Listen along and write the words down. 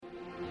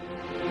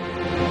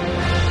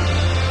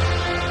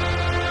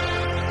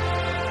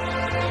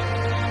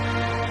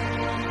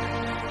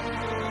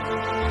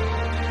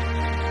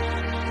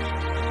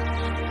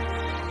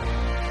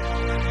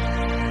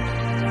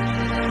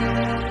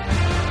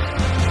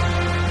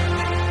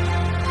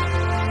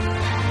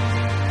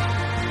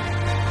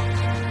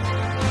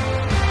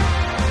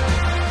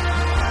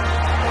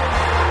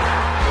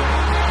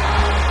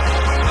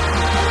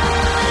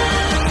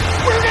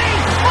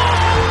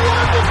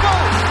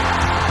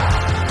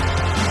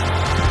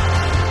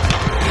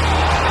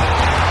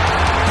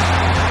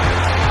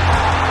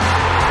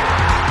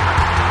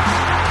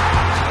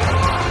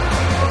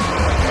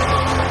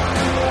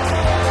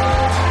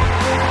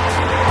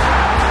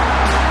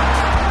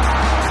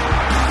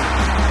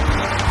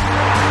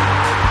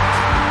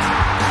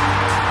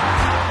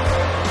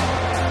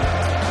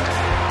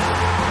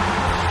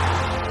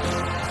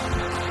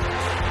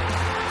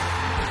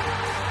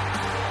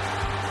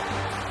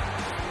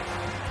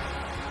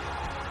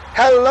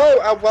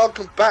Hello and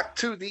welcome back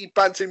to the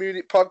Banter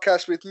Munich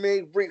podcast with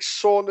me, Rich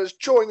Saunders.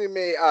 Joining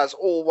me as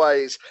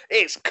always,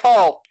 it's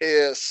Carl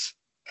Pierce.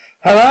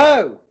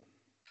 Hello.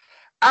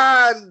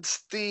 And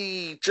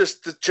the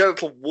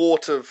gentle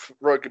wart of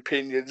rogue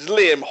opinions,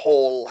 Liam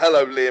Hall.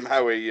 Hello, Liam.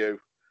 How are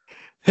you?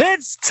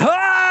 It's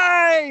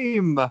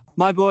time!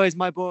 My boys.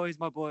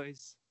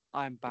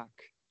 I'm back.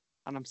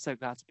 And I'm so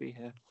glad to be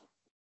here.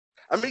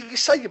 I mean, you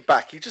say you're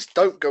back, you just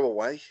don't go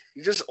away.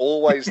 You're just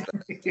always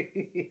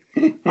there.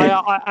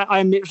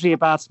 I'm literally a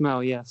bad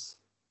smell, yes.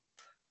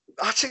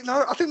 Actually,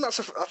 no, I think that's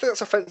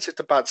offensive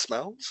to bad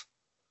smells.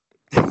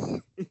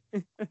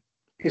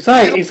 It's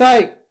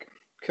like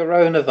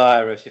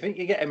coronavirus. You think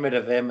you're getting rid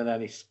of him, and then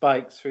he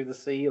spikes through the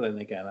ceiling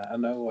again out of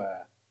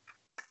nowhere.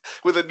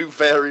 With a new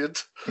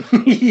variant.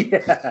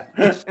 Yeah.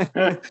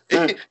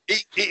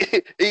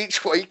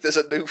 Each week there's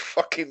a new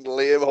fucking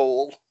Liam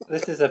Hall.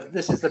 This is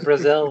the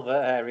Brazil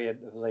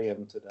variant of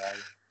Liam today.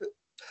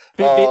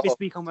 This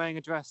week I'm wearing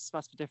a dress.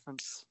 That's the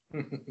difference.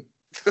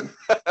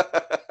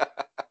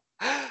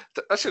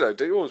 Actually, no.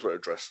 Do you always wear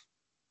a dress?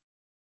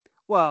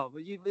 Well,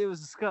 it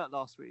was a skirt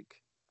last week.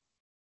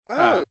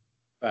 Oh,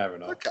 fair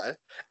enough. Okay.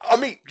 I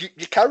mean,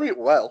 you carry it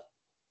well.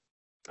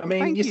 I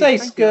mean, Thank you you, say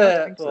thank you,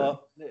 skirt, I think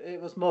but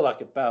it was more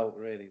like a belt,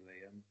 really,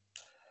 Liam.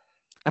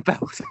 A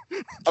belt.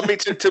 I mean,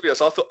 to be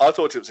honest, I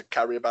thought it was a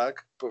carrier bag,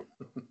 but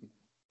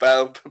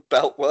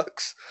belt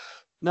works.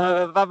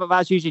 No,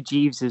 that's usually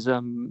Jeeves's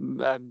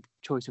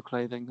choice of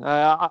clothing.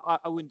 I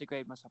wouldn't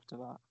degrade myself to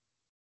that.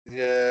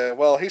 Yeah,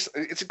 well, it's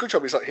a good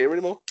job he's not here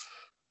anymore.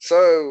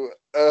 So,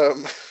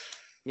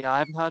 Yeah, I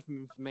haven't heard from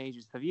him for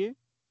ages. Have you?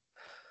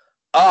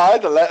 I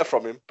had a letter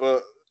from him,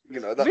 but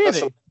that's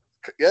Really?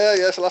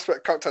 yeah. So last bit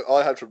of contact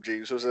I had from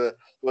Jeeves was a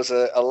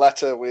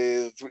letter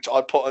which I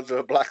put under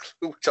a black,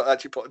 which I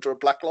actually put under a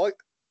black light.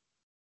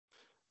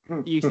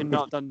 You should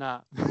not have done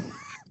that.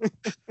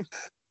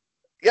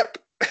 Yep.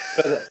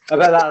 I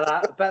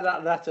bet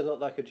that letter looked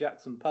like a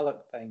Jackson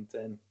Pollock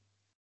painting.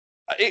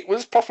 It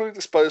was properly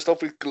disposed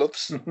of with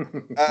gloves.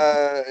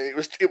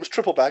 It was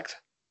triple bagged.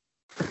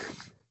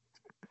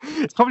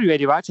 It's probably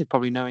radioactive,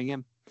 probably knowing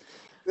him.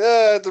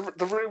 Yeah,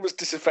 the room was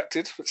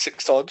disinfected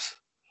 6 times.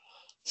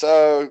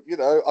 So,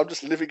 I'm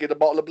just living in a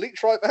bottle of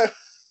bleach right now.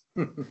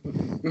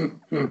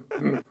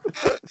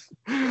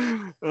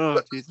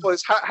 Oh, Jesus.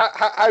 Boys,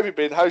 how have you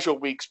been? How's your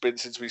week's been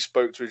since we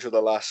spoke to each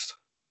other last?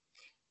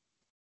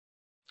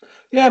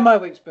 Yeah, my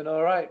week's been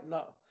all right.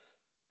 Not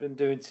been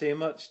doing too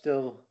much.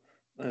 Still,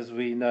 as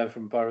we know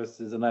from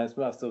Boris's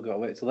announcement, I've still got to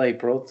wait till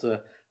April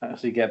to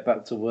actually get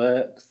back to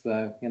work.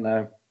 So,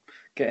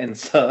 getting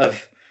sort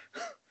of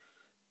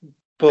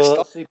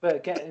bored,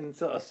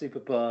 super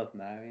bored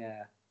now.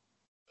 Yeah.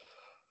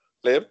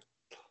 Liam?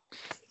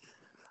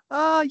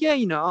 Yeah,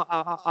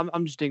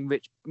 I'm just doing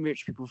rich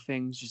people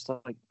things, just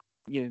like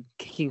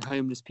kicking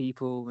homeless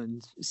people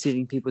and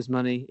stealing people's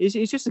money.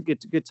 It's just a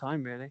good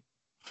time, really.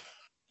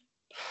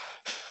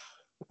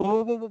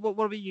 What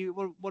about you?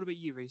 What about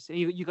you, Reese?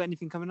 You got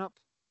anything coming up?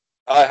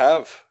 I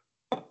have.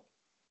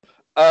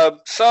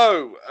 I'll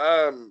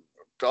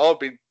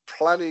be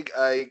planning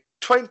a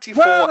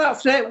 24. Well,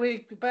 that's it.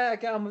 We better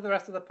get on with the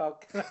rest of the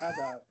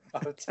podcast.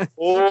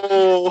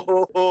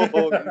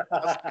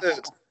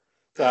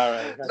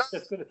 Sorry.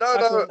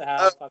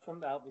 I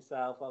couldn't help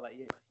myself. I'll let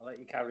you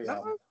carry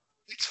on.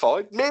 It's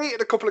fine. Me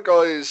and a couple of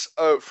guys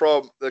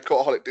from the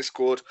Courtaholic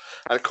Discord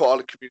and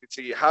Courtaholic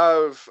community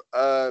have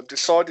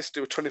decided to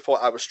do a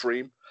 24-hour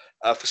stream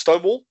for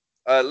Stonewall,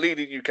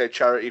 leading UK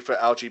charity for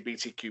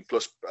LGBTQ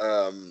plus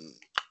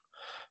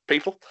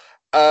people.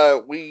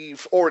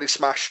 We've already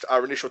smashed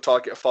our initial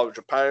target of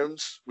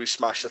 £500. We've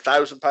smashed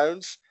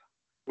 £1,000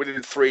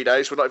 within 3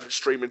 days. We're not even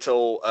streaming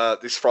until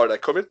this Friday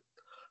coming,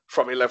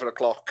 from 11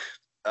 o'clock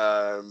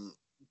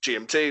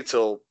GMT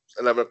till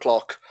 11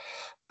 o'clock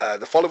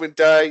the following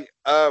day.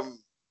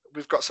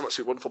 We've got some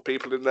absolutely wonderful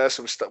people in there.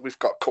 So we've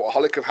got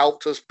Courtaholic have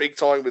helped us big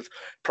time with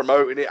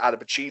promoting it. Adam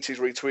Pacitti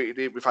retweeted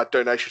it. We've had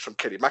donations from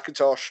Kenny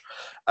McIntosh,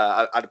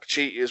 Adam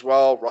Pacitti as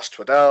well, Ross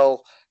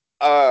Twaddell.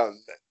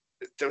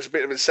 There was a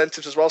bit of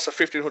incentives as well. So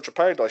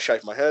 £1,500, I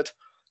shave my head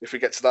if we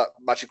get to that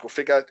magical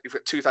figure. If we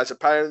get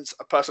 £2,000,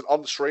 a person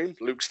on the stream,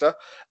 Lukester,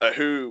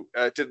 who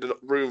did the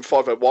room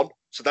 501.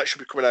 So that should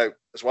be coming out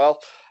as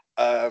well.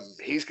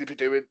 He's going to be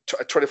doing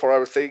a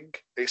 24-hour thing.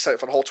 He's set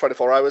for the whole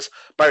 24 hours.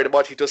 Bearing in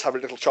mind, he does have a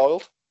little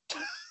child.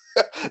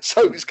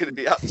 So he's going to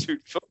be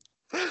absolutely fun.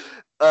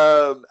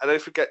 And then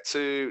if we get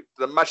to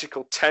the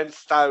magical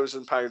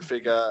 £10,000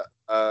 figure,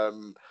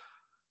 then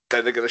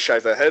they're going to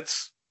shave their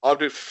heads. I'm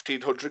doing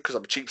 1,500 because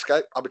I'm a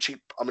cheapskate. I'm a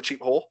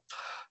cheap whore.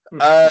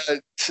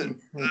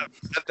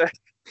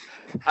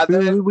 And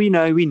then we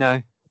know.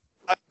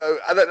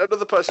 And then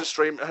another person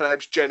stream, her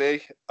name's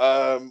Jenny.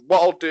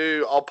 What I'll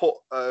do, I'll put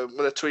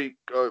when a tweet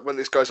when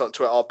this goes on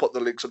Twitter, I'll put the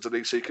links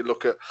underneath so you can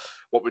look at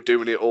what we're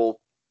doing it all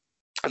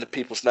and the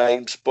people's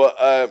names. But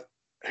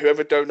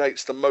whoever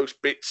donates the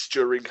most bits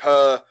during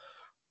her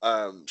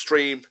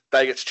stream,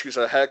 they get to choose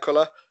her hair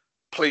color.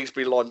 Please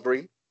be lime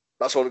green.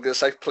 That's all I'm going to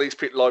say. Please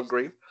pick lime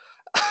green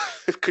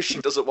because she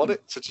doesn't want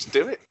it, so just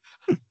do it.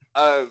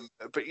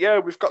 But yeah,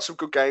 we've got some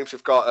good games.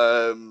 We've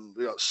got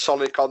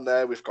Sonic on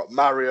there. We've got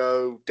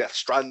Mario. Death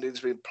Stranding's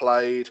been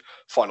played.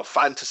 Final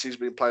Fantasy's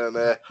been played on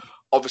there.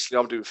 Obviously,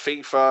 I'm doing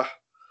FIFA.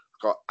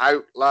 We've got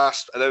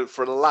Outlast, and then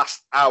for the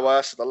last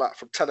hour, so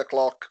from 10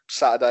 o'clock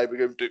Saturday, we're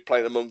going to be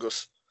playing Among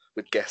Us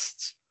with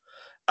guests.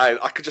 And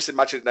I could just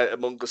imagine that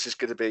Among Us is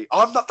going to be,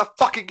 I'm not the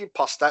fucking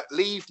imposter.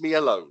 Leave me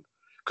alone.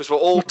 Because we're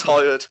all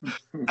tired.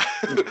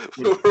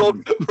 we're all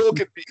going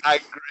to be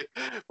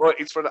angry. Well,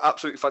 it's for an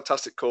absolutely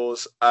fantastic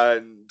cause.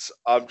 And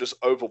I'm just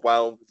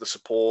overwhelmed with the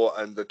support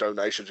and the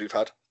donations we've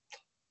had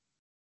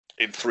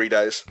in 3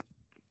 days.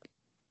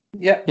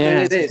 Yeah,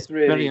 it is.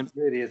 Really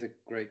is a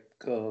great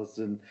cause.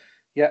 And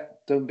yeah,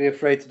 don't be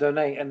afraid to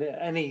donate. And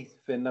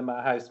anything, no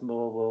matter how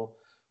small,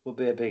 will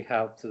be a big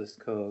help to this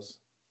cause.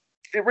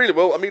 It really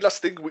will. I mean, that's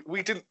the thing.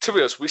 We didn't, to be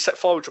honest, we set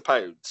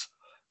 £500,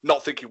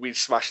 not thinking we'd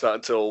smash that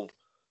until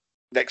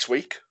next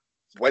week,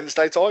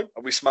 Wednesday time,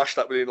 and we smashed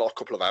that within like a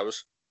couple of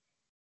hours.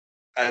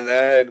 And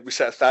then we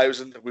set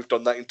 1,000, and we've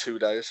done that in 2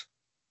 days.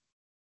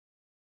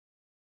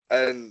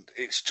 And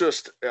it's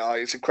just,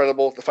 it's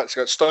incredible. The fact it's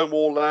got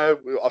Stonewall now,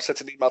 I've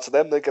sent an email to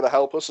them, they're going to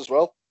help us as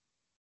well.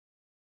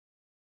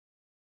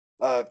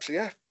 So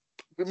yeah,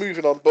 we're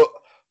moving on. But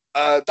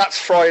that's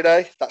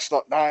Friday, that's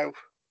not now.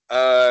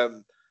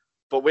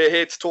 But we're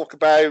here to talk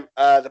about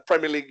the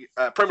Premier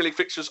League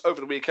fixtures over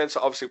the weekend.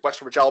 So obviously West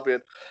Bromwich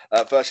Albion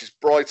versus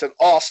Brighton,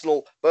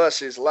 Arsenal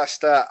versus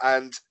Leicester,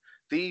 and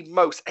the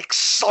most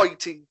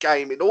exciting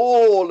game in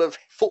all of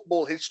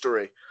football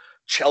history,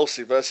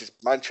 Chelsea versus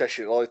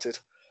Manchester United.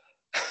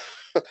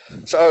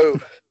 So,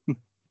 I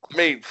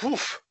mean,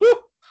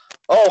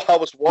 I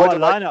was wide. What a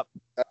lineup!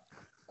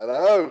 I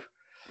know.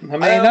 I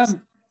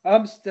mean,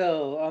 I'm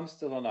still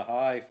on a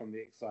high from the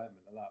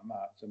excitement of that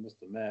match. I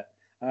must admit.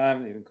 I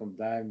haven't even come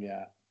down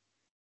yet.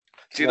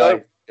 Do you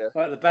know? Yeah.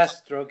 Like the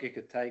best drug you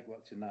could take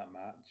watching that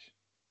match.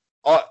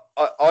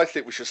 I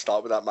think we should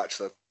start with that match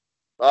then.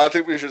 I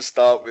think we should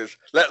start with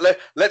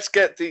let's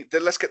get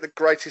the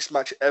greatest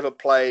match ever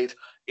played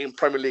in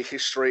Premier League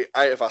history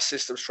out of our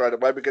system straight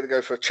away. We're going to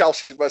go for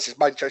Chelsea versus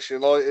Manchester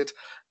United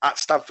at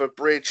Stamford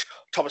Bridge.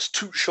 Thomas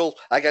Tuchel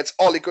against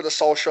Ole Gunnar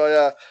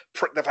Solskjaer.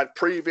 They've had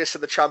previous in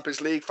the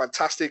Champions League.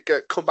 Fantastic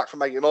comeback from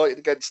Man United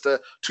against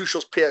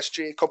Tuchel's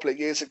PSG a couple of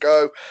years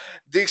ago.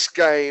 This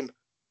game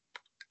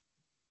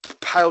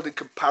paled in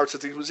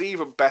comparison. It was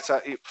even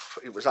better.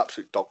 It was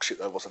absolute dog shit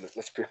though, wasn't it?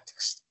 Let's be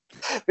honest.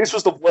 This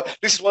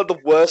is one of the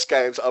worst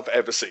games I've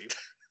ever seen.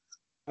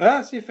 I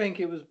actually think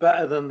it was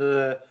better than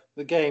the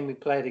game we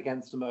played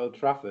against them at Old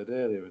Trafford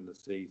earlier in the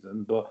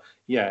season. But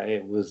yeah,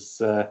 it was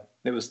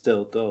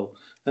still dull.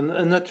 And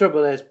the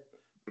trouble is,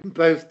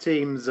 both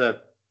teams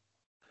are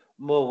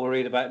more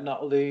worried about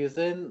not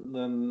losing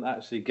than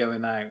actually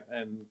going out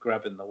and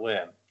grabbing the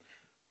win.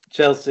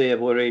 Chelsea are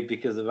worried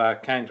because of our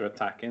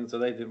counter-attacking, so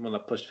they didn't want to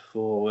push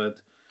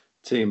forward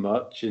too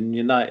much. And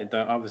United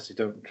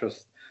don't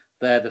trust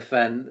their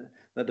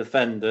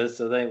defenders,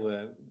 so they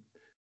were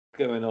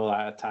going all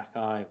out attack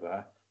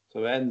either.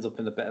 So it ends up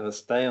in a bit of a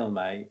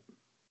stalemate.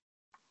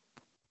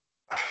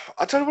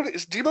 I don't know what it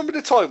is. Do you remember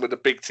the time when the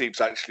big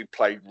teams actually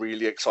played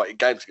really exciting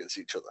games against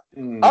each other?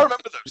 I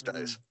remember those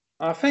days.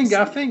 I think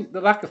the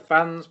lack of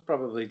fans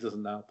probably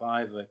doesn't help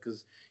either,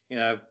 because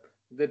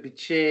they'd be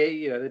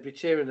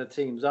cheering the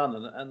teams on,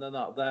 and they're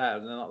not there,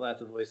 and they're not there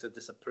to voice their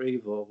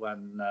disapproval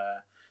when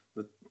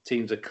the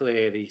teams are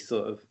clearly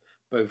sort of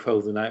both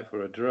holding out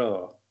for a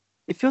draw.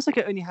 It feels like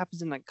it only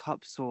happens in like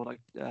cups or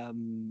like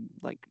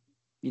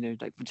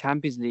the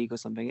Champions League or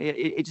something.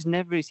 It just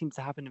never really seems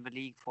to happen in the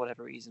league for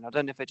whatever reason. I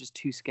don't know if they're just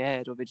too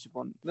scared or they just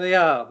want. They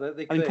are.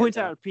 I mean, points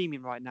out a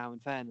premium right now, in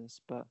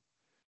fairness, but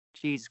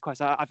Jesus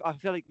Christ, I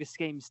feel like this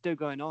game is still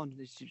going on.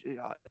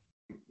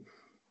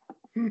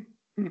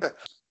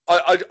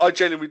 I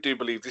genuinely do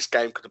believe this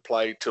game could have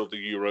played till the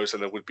Euros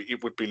and it would be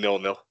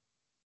 0-0.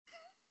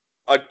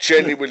 I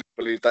genuinely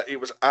believe that it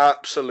was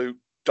absolute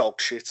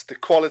dog shit. The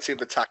quality of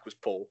the attack was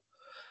poor.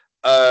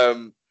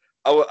 I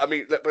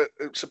mean,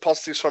 some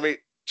positives from it.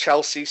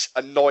 Chelsea's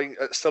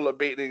still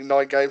unbeaten in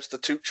 9 games to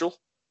Tuchel.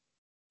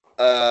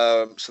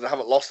 So they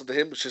haven't lost to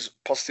him, which is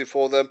positive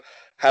for them.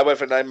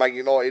 However, now Man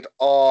United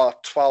are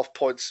 12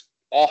 points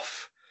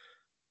off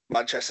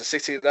Manchester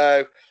City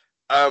now.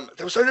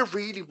 There was only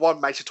really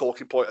one major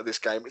talking point of this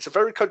game. It's a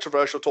very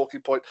controversial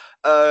talking point.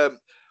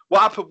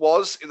 What happened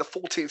was, in the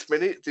 14th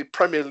minute, the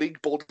Premier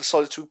League board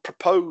decided to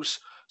propose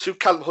to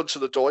Callum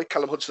Hudson-Odoi.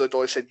 Callum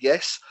Hudson-Odoi said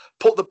yes,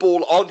 put the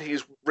ball on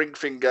his ring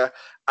finger,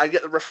 and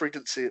yet the referee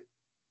didn't see it.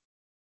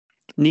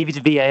 Neither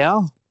did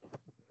VAR.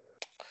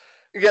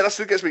 Yeah, that's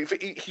what gets me.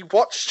 He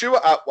watched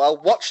Stuart Atwell,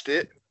 watched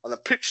it on the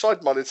pitch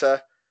side monitor,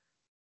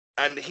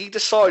 and he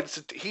decided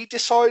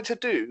to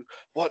do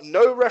what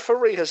no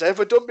referee has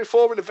ever done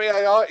before in the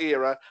VAR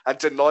era and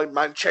deny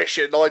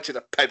Manchester United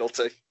a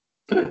penalty.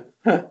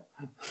 That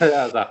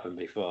has happened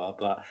before,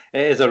 but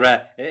it is a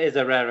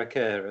rare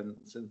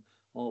occurrence. In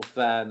all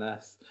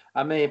fairness,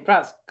 I mean,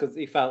 perhaps because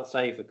he felt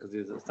safer because he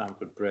was at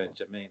Stamford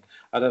Bridge. I mean,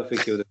 I don't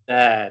think he would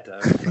have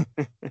dared.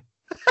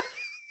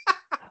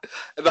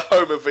 in the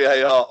home of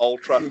VAR,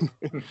 Old Trafford.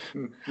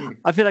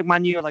 I feel like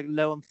Man U are like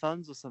low on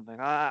funds or something.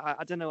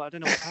 I don't know. I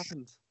don't know what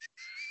happened.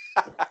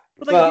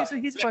 But like, so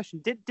here's a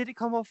question: Did it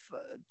come off?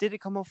 Did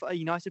it come off a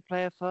United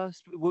player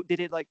first? Did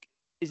it like?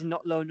 Is it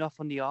not low enough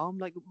on the arm?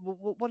 Like,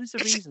 what is the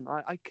reason?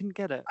 I couldn't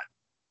get it.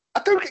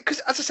 I don't get, because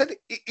as I said,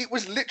 it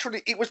was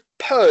literally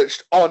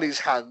perched on his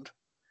hand.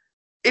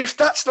 If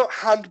that's not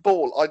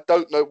handball, I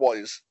don't know what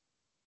is.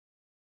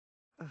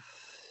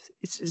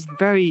 It's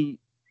very.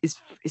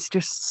 It's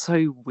just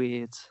so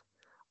weird.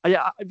 To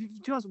be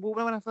honest,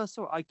 when I first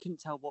saw it, I couldn't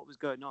tell what was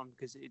going on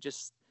because it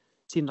just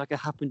seemed like it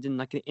happened in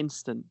like an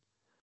instant.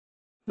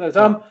 No,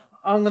 so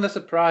I'm going to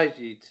surprise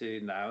you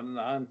two now,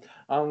 and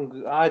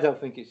I don't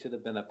think it should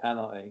have been a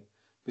penalty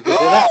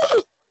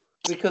because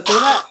they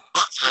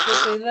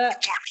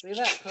let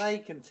play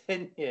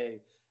continue,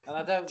 and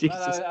I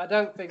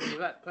don't think you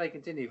let play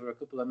continue for a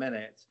couple of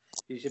minutes.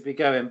 You should be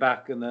going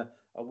back and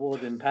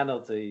awarding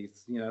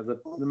penalties. You know,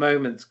 the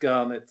moment's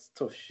gone. It's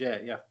tough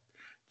shit. You have to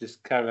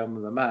just carry on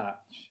with the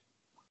match.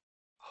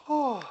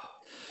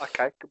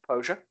 Okay,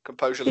 composure,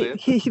 Liam.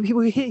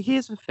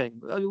 Here's the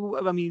thing.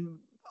 I mean,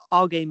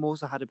 our game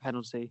also had a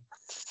penalty.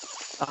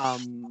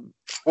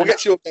 We'll get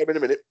to your game in a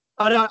minute.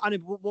 I know.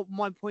 What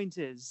my point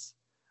is,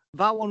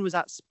 that one was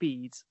at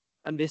speed,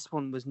 and this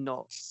one was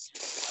not.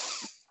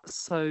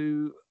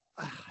 So,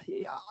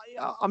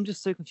 I'm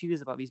just so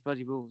confused about these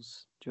bloody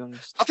rules. To be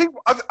honest, I think.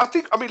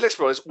 I mean, let's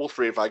be honest. All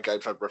three of our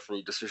games had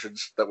referee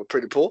decisions that were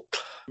pretty poor.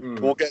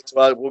 We'll get to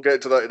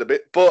that in a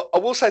bit. But I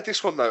will say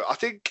this one though. I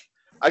think,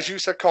 as you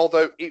said, Carl,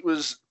 though, it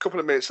was a couple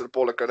of minutes that the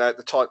ball had gone out.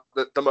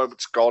 The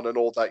moment's gone, and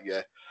all that.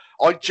 Yeah.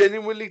 I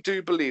genuinely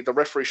do believe the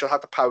referee should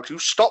have the power to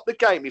stop the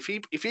game if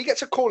he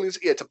gets a call in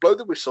his ear to blow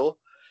the whistle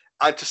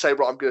and to say,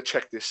 right, I'm going to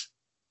check this.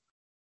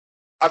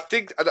 I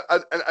think, and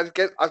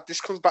again, this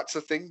comes back to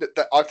the thing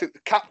that I think the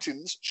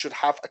captains should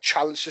have a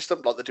challenge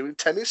system like they do in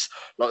tennis,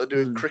 like they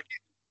do in cricket.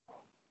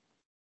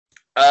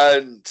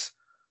 And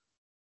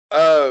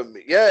I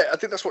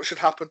think that's what should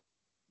happen.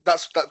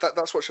 That's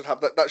what should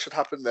happen. That should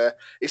happen there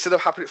instead of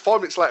happening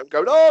 5 minutes later and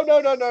going, oh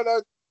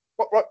no.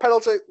 Right,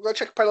 penalty. We're going to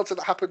check a penalty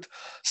that happened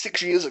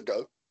 6 years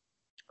ago,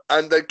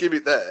 and they give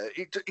it there.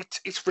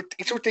 It's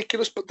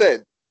ridiculous. But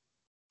then,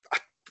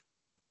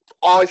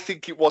 I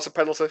think it was a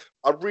penalty.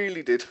 I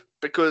really did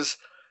because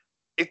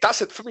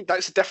that's it for me.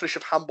 That's the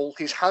definition of handball.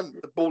 His hand,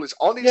 the ball is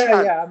on his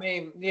hand. Yeah. I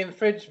mean, the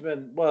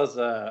infringement was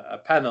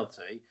a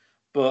penalty,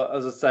 but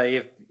as I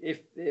say,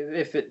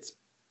 if it's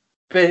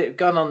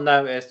gone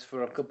unnoticed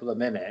for a couple of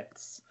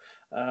minutes,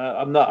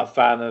 I'm not a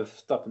fan of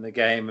stopping the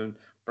game and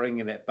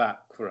bringing it back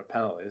for a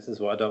penalty. This is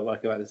what I don't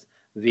like about this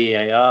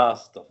VAR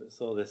stuff.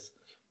 It's all this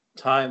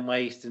time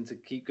wasting to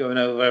keep going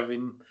over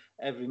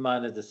every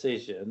minor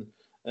decision.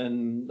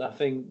 And I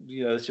think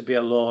there should be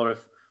a law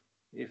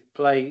if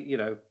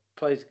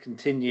plays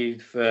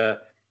continued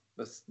for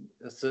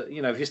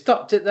if you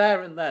stopped it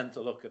there and then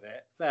to look at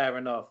it, fair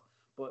enough.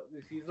 But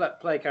if you've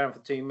let play carry on for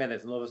 2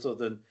 minutes and all of a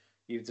sudden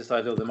you've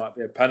decided there might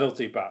be a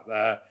penalty back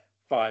there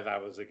 5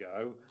 hours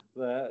ago,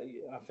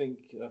 I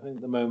think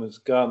the moment's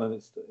gone and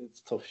it's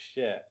tough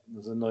shit,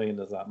 as annoying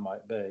as that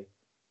might be.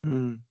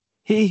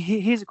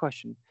 Here's a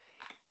question.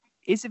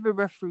 Is it the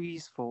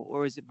referee's fault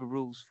or is it the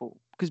rules' fault?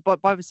 Because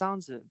by the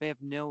sounds of it, they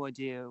have no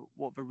idea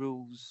what the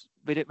rules.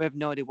 They have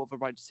no idea what the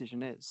right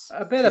decision is.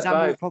 A bit is of that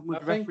both. More a problem with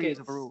the referees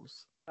or the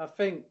rules? I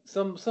think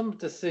some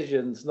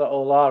decisions, not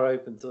all, are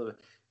open to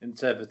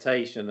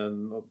interpretation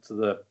and up to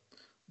the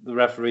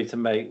referee to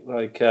make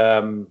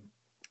the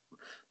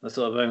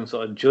sort of own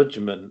sort of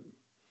judgment.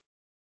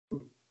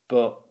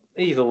 But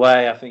either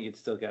way, I think you'd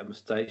still get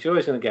mistakes. You're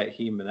always going to get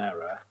human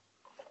error.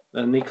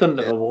 And he couldn't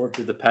have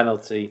awarded the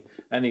penalty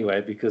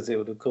anyway because it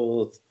would have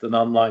caused an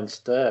online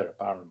stir,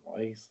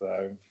 apparently.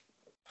 So,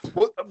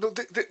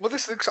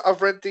 this thing,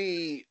 I've read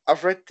the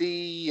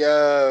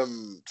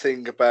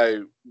thing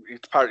about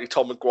apparently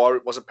Tom Maguire,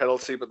 it was a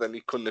penalty, but then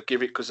he couldn't have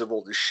given it because of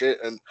all this shit,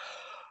 and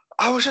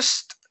I'm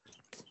just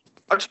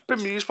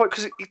bemused by it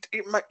because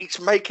it's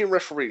making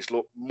referees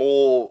look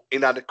more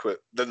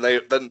inadequate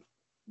than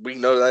we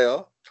know they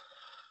are.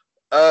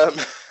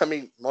 I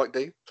mean, Mike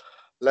Dean,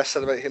 less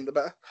said about him the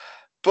better.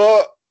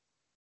 But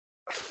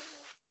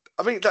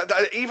I mean,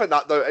 even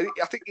that though,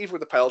 I think even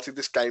with the penalty,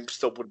 this game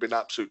still would have been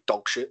absolute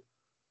dog shit.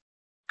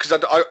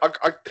 Because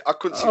I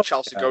couldn't see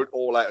Chelsea going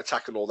all out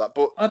attack and all that.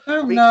 But I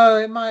don't know.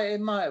 It might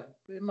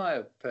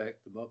have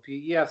perked them up.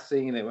 You have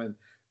seen it when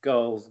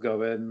goals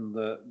go in.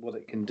 What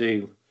it can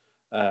do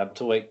to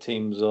wake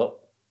teams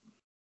up.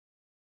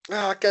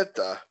 Yeah, I get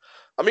that.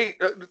 I mean,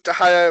 De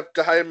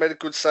Gea made a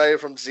good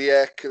save from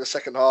Ziyech in the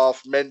second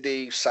half.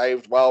 Mendy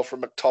saved well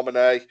from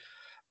McTominay.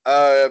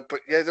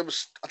 But yeah, there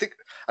was. I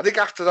think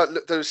after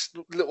that, those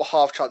little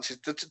half chances,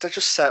 they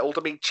just settled.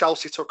 I mean,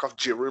 Chelsea took off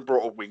Giroud and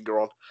brought a winger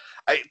on.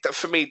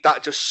 For me,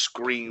 that just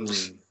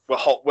screams we're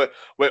hot.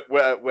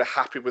 We're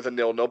happy with a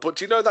 0-0. But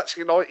do you know that's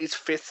United's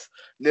 5th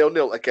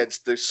 0-0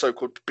 against the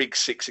so-called Big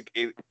Six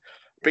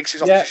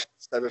opposition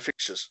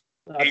fixtures?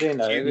 I do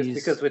know. It was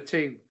because we're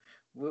too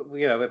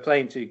we're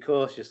playing too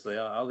cautiously.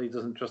 Ollie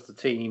doesn't trust the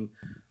team.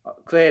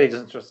 Clearly,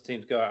 doesn't trust the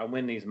team to go out and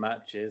win these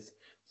matches.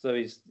 So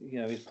he's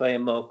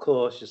playing more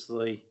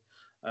cautiously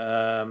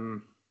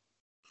to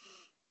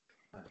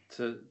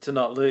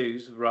not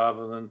lose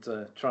rather than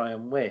to try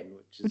and win,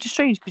 which is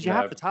strange because you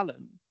have the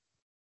talent.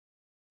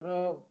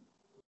 Well,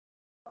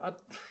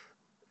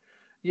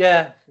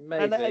 yeah,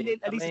 maybe.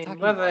 At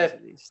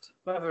least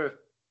whether if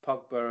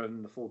Pogba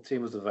and the full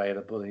team was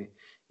available,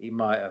 he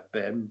might have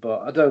been,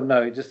 but I don't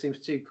know. He just seems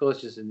too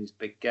cautious in these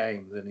big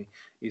games, and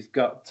he's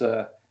got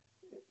to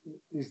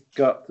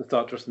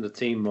start trusting the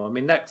team more. I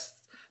mean, next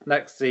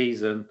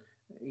season,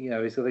 he's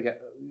going to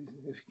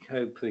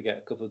hopefully get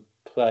a couple of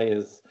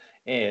players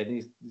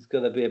in. He's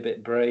got to be a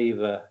bit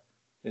braver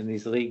in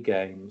these league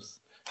games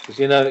because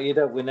you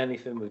don't win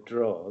anything with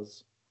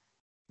draws.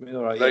 I mean,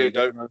 all right, no, you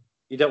don't.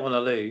 You don't want to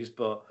lose,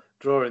 but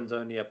drawing's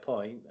only a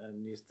point,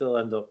 and you still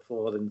end up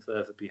falling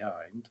further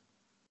behind.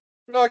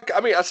 No,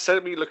 I mean, as I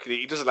said, look at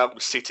it. He doesn't have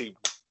City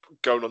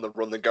going on the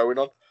run they're going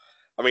on.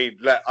 I mean,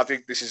 I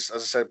think this is,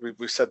 as I said,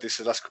 we've said this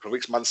in the last couple of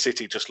weeks. Man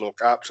City just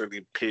look absolutely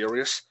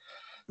imperious,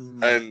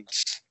 and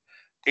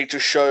it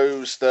just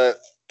shows that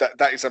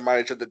is a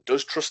manager that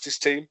does trust his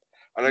team.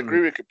 And I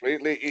agree with you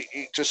completely.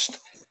 It just.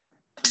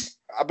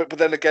 But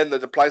then again,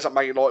 the players that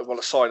Man United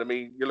want to sign. I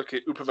mean, you look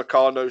at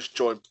Upamecano's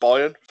joined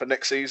Bayern for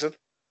next season.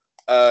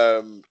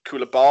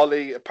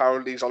 Koulibaly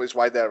apparently is on his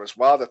way there as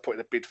well. They're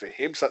putting a bid for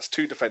him, so that's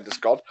 2 defenders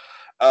gone.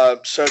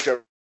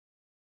 Sergio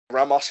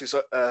Ramos'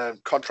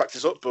 contract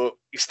is up, but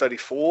he's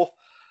 34,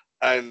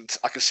 and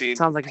I can see him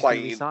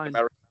playing in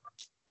America.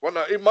 Well,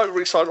 no, he might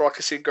resign, or I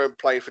can see him going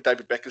playing for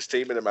David Beckham's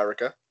team in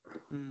America.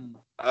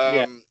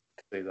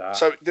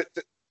 So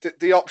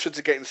the options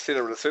are getting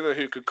thinner and thinner.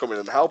 Who could come in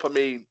and help? I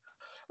mean.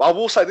 I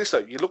will say this though: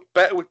 you look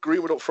better with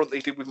Greenwood up front than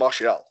you did with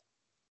Martial.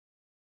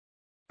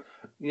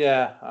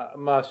 Yeah,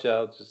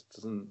 Martial just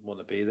doesn't want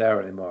to be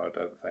there anymore. I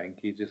don't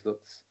think he just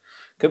looks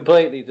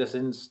completely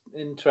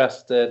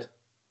disinterested.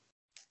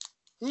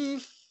 I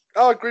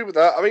agree with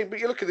that. I mean, but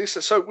you look at this.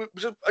 So we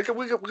go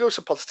with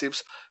some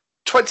positives.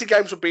 20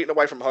 games were beaten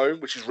away from home,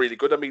 which is really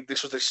good. I mean,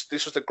 this was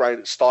the grade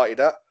it started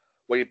at,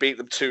 where you beat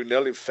them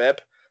 2-0 in Feb.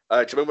 Do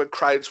you remember when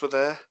crowds were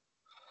there?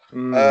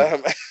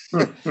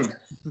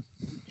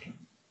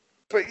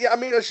 But yeah, I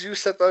mean, as you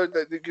said though,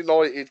 the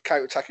United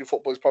counter-attacking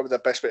football is probably their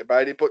best bit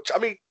about it. But I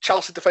mean,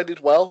 Chelsea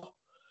defended well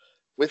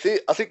with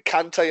it. I think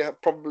Kante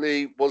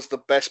probably was the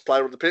best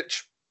player on the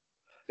pitch.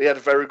 He had a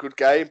very good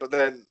game, but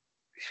then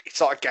it's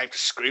not a game to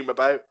scream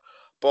about.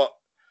 But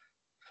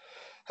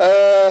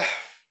I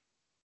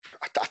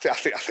don't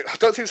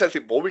think there's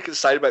anything more we can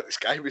say about this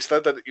game.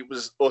 Instead, that it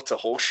was utter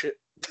horseshit.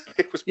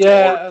 It was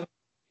boring.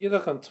 You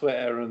look on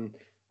Twitter and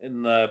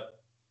in the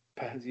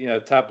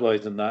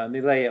tabloids and that, and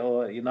they lay it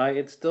all at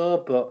United's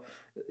door, but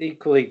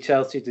equally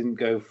Chelsea didn't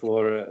go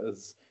for it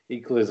as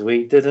equal as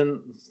we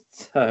didn't.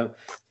 So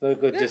no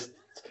good just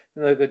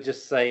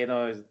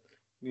saying,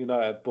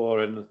 United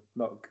boring,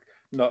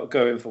 not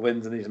going for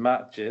wins in these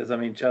matches. I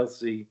mean,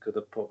 Chelsea could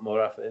have put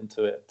more effort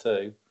into it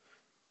too.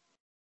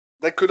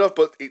 They could have,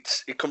 but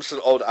it comes to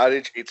the old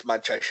adage: it's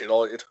Manchester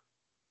United.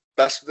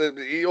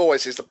 He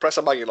always is. The press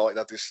of Man United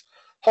have this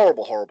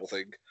horrible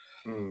thing.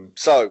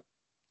 So.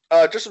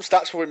 Just some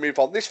stats before we move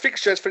on. This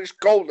fixture has finished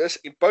goalless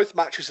in both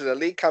matches in the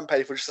league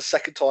campaign for just the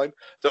second time.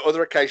 The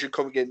other occasion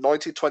coming in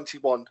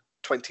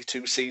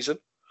 1921-22 season.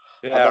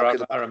 Yeah,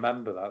 I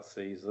remember that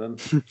season.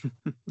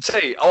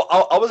 See,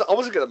 I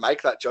wasn't going to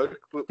make that joke,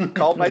 but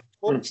Carl made it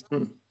once.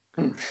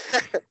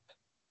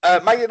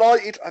 Man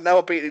United are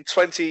now beaten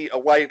 20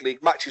 away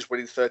league matches,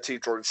 winning 13,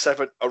 drawing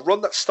 7. A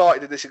run that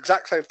started in this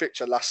exact same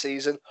fixture last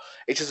season.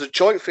 It is a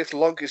joint 5th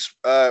longest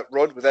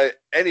run without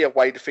any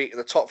away defeat in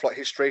the top flight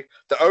history.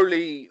 The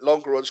only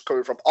longer runs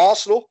coming from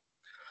Arsenal,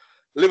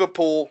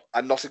 Liverpool,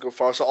 and Nottingham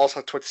Forest.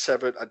 Arsenal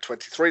 27 and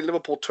 23,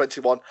 Liverpool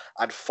 21,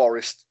 and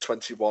Forest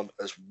 21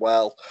 as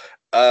well.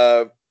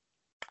 And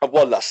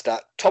one last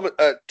stat. Thomas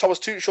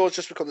Tuchel has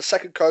just become the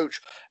second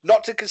coach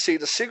not to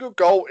concede a single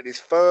goal in his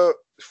 4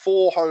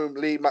 home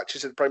league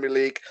matches in the Premier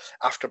League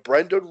after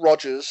Brendan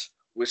Rodgers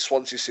with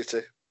Swansea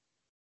City.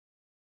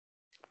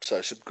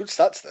 So some good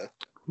stats there.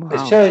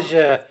 Wow.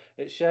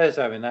 It shows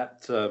how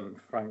inept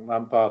Frank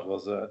Lampard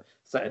was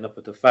setting up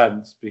a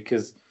defence,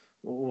 because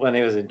when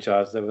he was in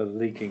charge, they were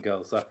leaking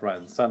goals left, right,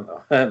 and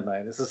centre, weren't they?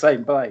 And it's the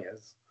same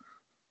players.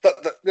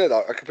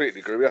 I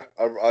completely agree with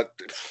you.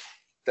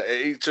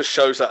 It just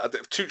shows that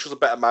Tuchel's a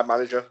better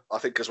manager, I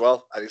think, as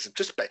well, and he's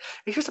just a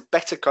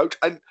better coach,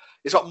 and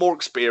he's got more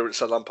experience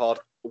than Lampard.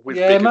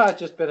 It might have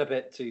just been a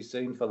bit too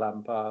soon for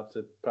Lampard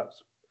to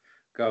perhaps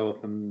go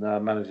up and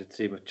manage a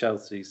team of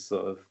Chelsea's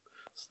sort of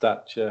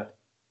stature.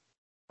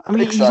 I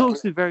mean, exactly. He's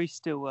also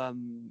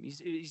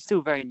he's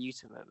still very new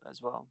to it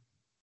as well.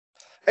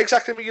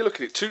 Exactly. I mean, you look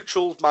at it.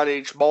 Tuchel's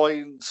managed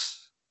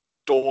Mainz,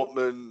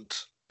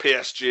 Dortmund,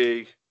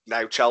 PSG,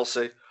 now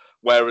Chelsea,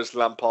 whereas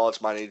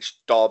Lampard's managed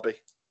Derby.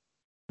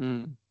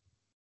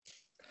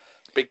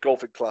 Big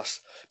golfing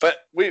class.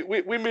 But we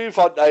move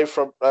on now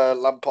from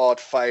Lampard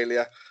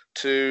failure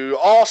to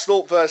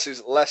Arsenal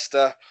versus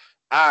Leicester.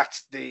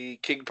 at the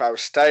King Power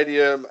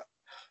Stadium.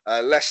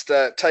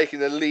 Leicester taking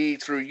the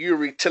lead through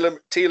Yuri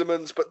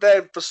Tielemans, but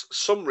then for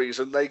some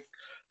reason they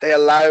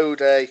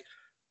allowed a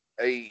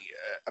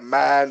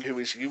man who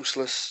is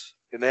useless,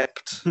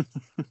 inept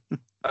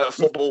at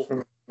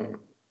football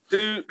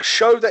to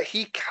show that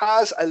he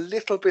has a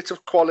little bit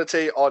of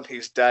quality on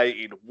his day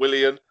in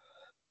Willian.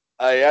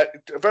 A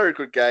very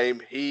good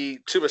game. 2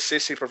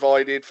 assists he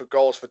provided for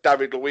goals for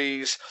David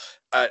Luiz,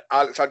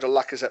 Alexander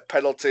Lacazette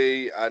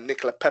penalty, and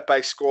Nicola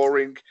Pepe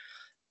scoring.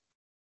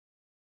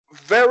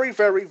 Very,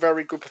 very,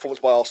 very good performance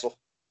by Arsenal.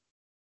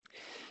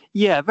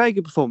 Yeah, very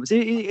good performance.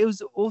 It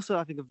was also,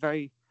 I think, a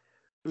very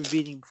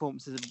revealing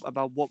performance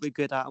about what we're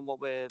good at and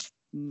what we're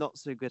not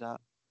so good at.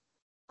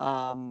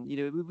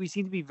 We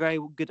seem to be very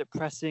good at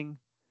pressing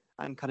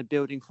and kind of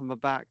building from the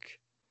back.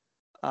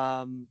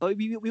 But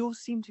we all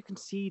seem to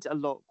concede a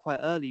lot quite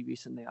early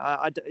recently.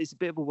 It's a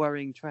bit of a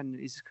worrying trend.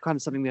 It's kind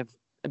of something we have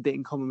a bit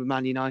in common with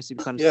Man United.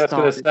 We kind of I was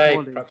going to say,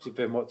 poorly. perhaps you've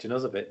been watching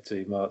us a bit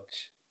too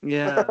much.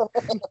 Yeah.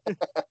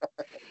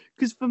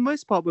 Because for the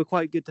most part, we're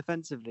quite good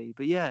defensively.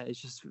 But yeah, it's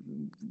just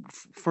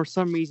for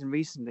some reason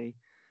recently,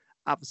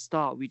 at the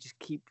start, we just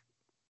keep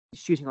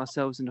shooting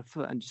ourselves in the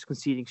foot and just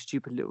conceding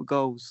stupid little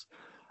goals.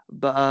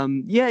 But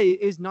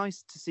it is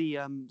nice to see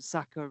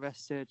Saka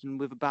arrested and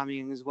with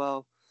Aubameyang as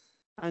well.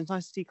 And it's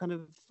nice to see kind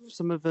of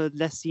some of the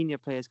less senior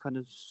players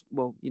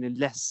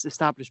less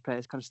established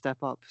players kind of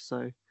step up. So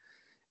it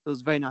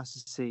was very nice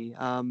to see.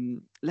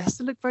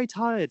 Leicester looked very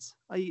tired.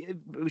 I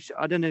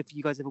don't know if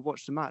you guys ever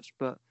watched the match,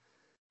 but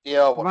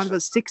around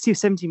about 60 or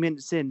 70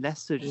 minutes in,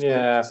 Leicester just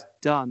looked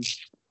done.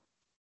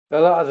 A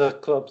lot of the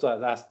clubs like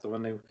Leicester,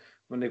 when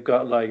they've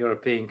got like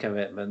European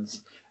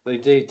commitments, they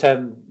do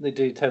tend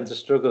to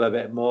struggle a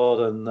bit more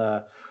than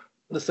the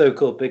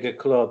so-called bigger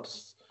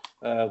clubs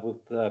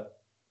with the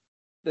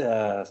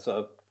sort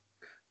of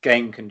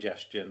game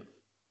congestion.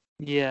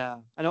 Yeah,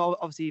 and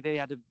obviously they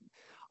had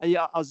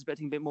I was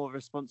expecting a bit more of a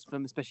response from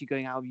them, especially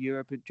going out of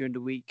Europe during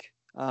the week.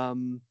 I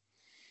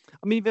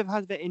mean, they've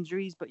had their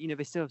injuries, but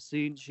they still have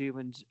Soonchu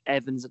and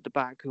Evans at the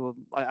back, who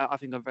I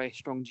think are a very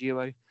strong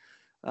duo.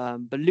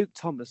 But Luke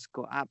Thomas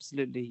got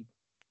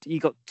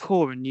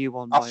tore a new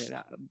one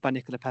by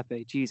Nicola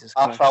Pepe. Jesus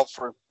Christ!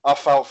 I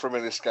felt for him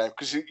in this game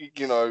because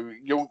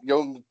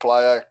young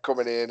player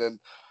coming in, and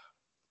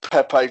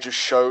Pepe just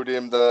showed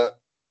him that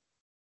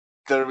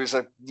there is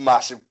a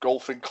massive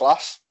golfing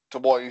class to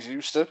what he's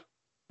used to.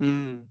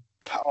 Mm.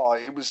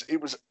 I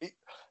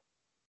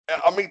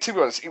mean, to be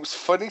honest, it was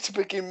funny to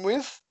begin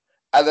with.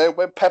 And then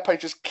when Pepe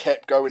just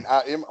kept going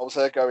at him, I was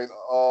there going,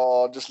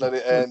 oh, just let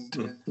it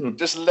end.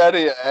 Just let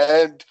it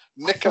end.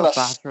 Nicola,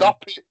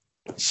 stop it.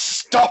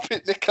 Stop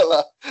it,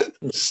 Nicola.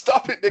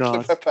 Stop it,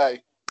 Nicola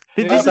Pepe.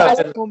 He was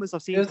having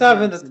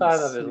the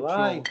time of his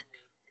life.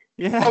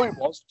 Yeah. Oh, he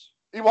was.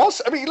 He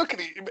was. I mean, look at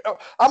him.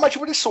 I imagine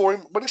when he saw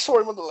him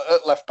on the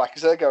left back,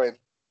 he's there going,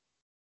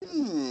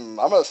 I'm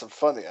having some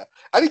fun here.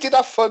 And he did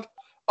have fun.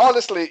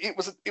 Honestly, it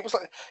was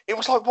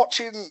like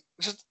watching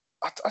just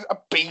a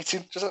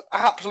beating, just an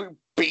absolute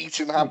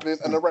beating happening,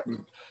 and like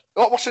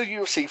watching a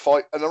UFC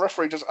fight, and the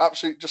referee just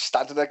absolutely just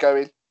standing there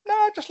going,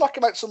 "Nah, just lock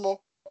him out some more.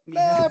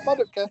 Nah, I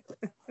don't care.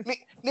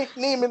 Knee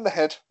him in the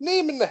head. Knee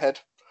him in the head."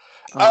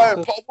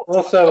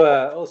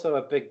 Also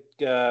a big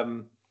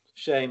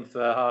shame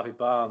for Harvey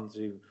Barnes,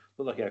 who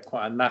looked like he had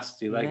quite a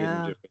nasty leg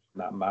injury in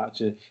that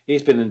match.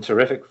 He's been in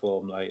terrific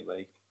form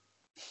lately.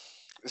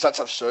 He's had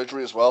to have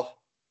surgery as well,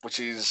 which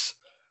is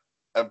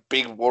a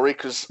big worry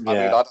because I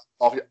mean,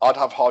 I'd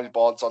have Harvey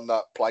Barnes on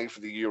that plane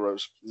for the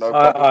Euros. No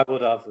problem. I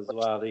would have as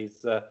well.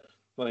 He's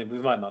we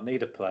might not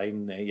need a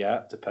plane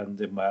yet,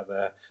 depending where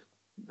they're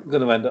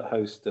going to end up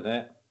hosting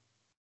it.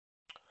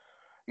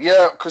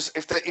 Yeah, because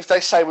if they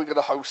say we're going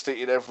to host it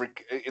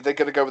if they're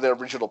going to go with their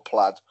original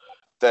plan,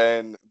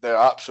 then they're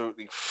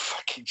absolutely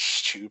fucking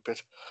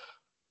stupid.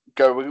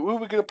 We're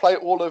going to play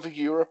it all over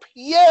Europe.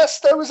 Yes,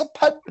 there is a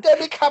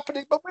pandemic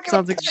happening, but we're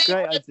going to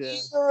play it in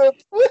Europe.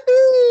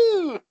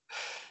 Woohoo!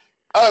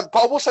 But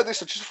I will say this,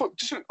 just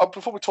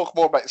before we talk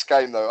more about this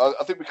game, though,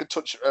 I think we could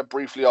touch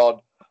briefly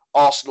on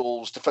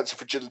Arsenal's defensive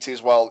fragility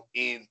as well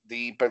in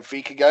the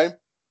Benfica game.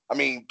 I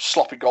mean,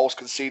 sloppy goals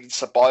conceded.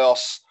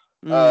 Ceballos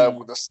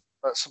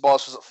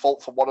was at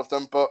fault for one of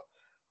them. But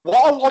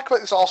what I like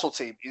about this Arsenal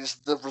team is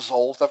the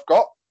resolve they've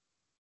got.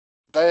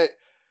 They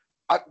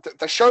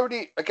showed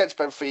it against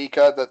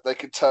Benfica that they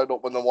could turn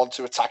up when they want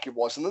to, attacking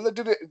wise, and then they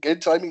did it again,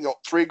 timing up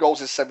 3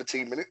 goals in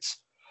 17 minutes.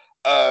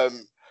 I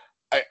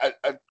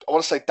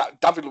want to say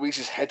that David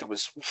Luiz's header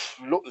was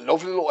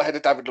lovely. Little header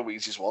David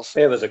Luiz's was.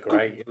 It was a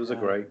great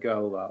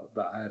goal,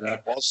 that header.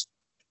 It was.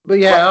 But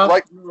yeah,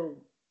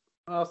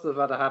 Arsenal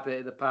have had a habit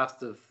in the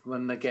past of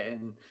when they're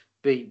getting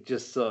beat,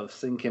 just sort of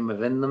sinking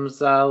within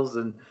themselves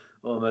and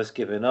almost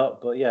giving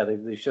up. But yeah,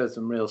 they showed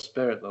some real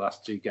spirit the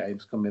last 2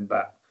 games, coming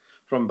back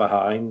from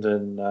behind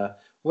and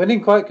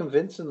winning quite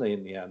convincingly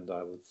in the end,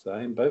 I would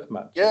say, in both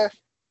matches. Yeah,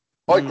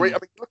 I agree. I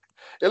mean,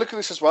 look at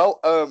this as well.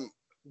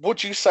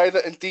 Would you say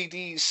that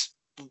Ndidi's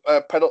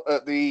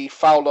the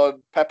foul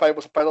on Pepe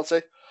was a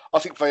penalty? I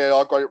think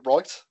VAR got it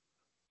right.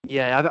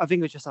 Yeah, I think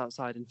it was just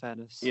outside. In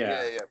fairness.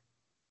 Yeah.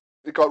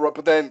 They got right,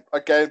 but then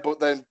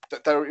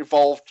they were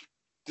involved.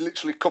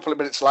 Literally a couple of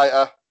minutes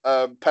later,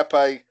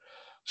 Pepe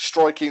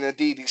striking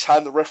Ndidi's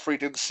hand. The referee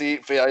didn't see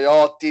it.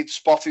 VAR did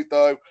spot it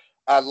though,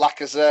 and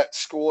Lacazette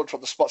scored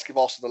from the spot to give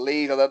Arsenal the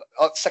lead. And then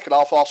second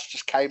half, Arsenal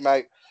just came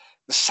out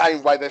the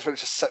same way they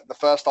finished the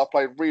first half,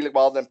 played really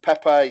well. Then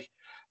Pepe,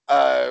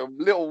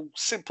 little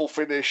simple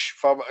finish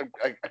from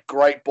a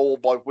great ball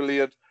by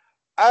Willian,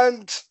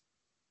 and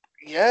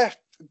yeah,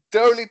 the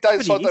only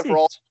downside though for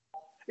Arsenal,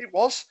 it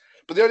was.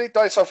 But the only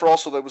downside for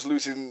Arsenal though was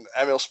losing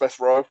Emil Smith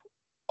Rowe.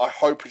 I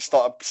hope it's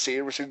not a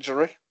serious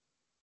injury.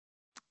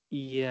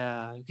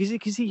 Yeah,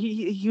 because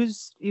he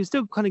was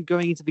still kind of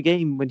going into the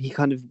game when he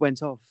kind of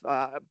went off.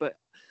 But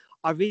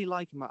I really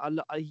like him.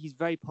 He's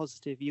very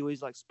positive. He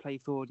always likes to play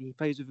forward. He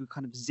plays with a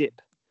kind of zip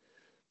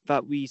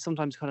that we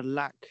sometimes kind of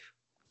lack.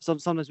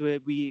 Sometimes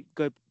we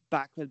go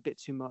back a bit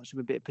too much.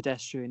 We're a bit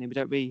pedestrian and we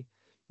don't really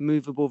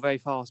move the ball very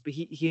fast. But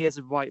he has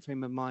a right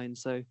frame of mind.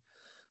 So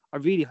I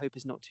really hope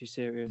it's not too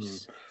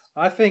serious.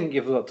 I think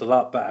you've looked a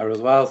lot better as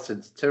well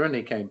since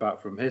Tierney came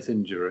back from his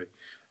injury.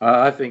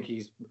 I think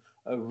he's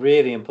a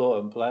really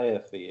important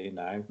player for you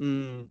now.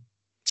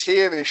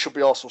 Tierney should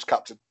be Arsenal's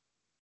captain.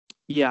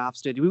 Yeah,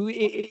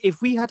 absolutely.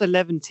 If we had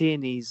 11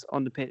 Tierneys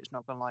on the pitch,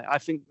 not gonna lie, I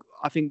think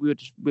we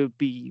could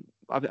be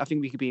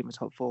in the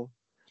top 4.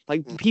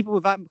 Like people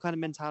with that kind of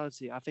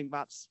mentality, I think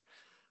that's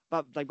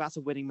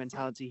a winning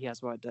mentality he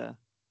has right there.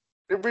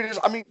 It really is.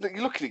 I mean,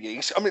 you're looking at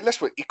it. I mean, let's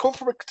wait. He's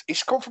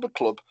come from a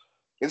club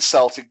in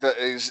Celtic that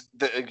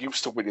are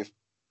used to winning,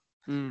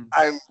 and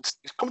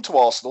he's come to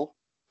Arsenal,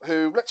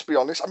 who, let's be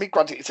honest, I mean,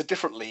 granted, it's a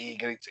different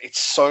league and it's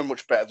so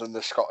much better than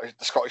the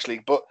Scottish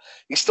league, but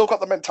he's still got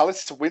the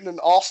mentality to win, and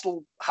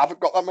Arsenal haven't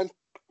got that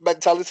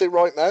mentality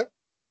right now.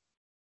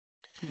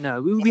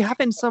 No, we have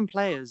in some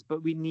players,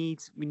 but we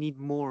need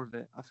more of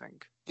it, I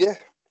think. Yeah.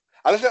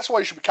 I think that's why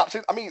he should be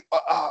captain. I mean,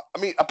 I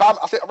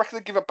reckon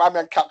they give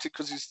Aubameyang captain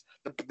because he's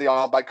the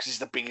armband, because he's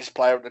the biggest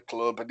player at the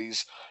club and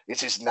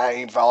it's his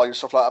name value,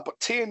 stuff like that. But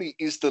Tierney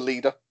is the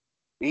leader.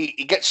 He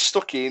gets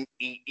stuck in.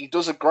 He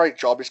does a great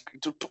job. He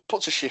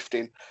puts a shift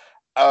in,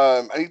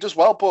 and he does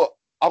well. But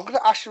I'm going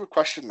to ask you a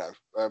question now,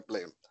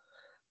 Liam.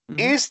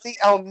 Is the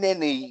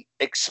Elneny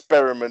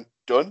experiment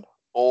done,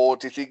 or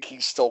do you think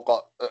he's still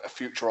got a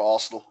future at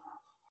Arsenal?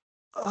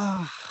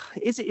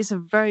 It's a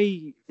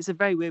very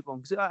weird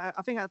one, because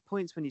I think at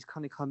points when he's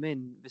kind of come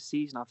in this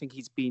season, I think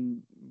he's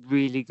been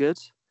really good.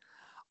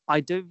 I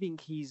don't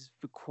think he's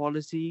the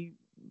quality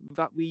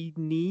that we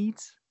need,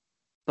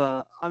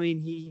 but I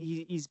mean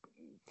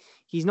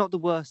he's not the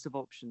worst of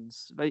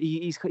options. But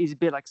he's a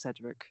bit like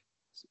Cedric,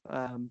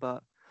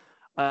 but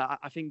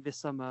I think this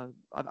summer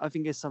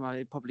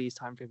it probably is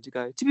time for him to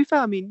go. To be fair,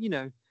 I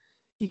mean,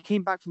 he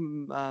came back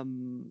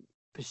from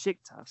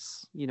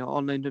Besiktas,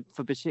 on loan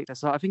for Besiktas.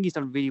 So I think he's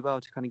done really well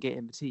to kind of get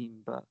in the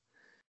team. But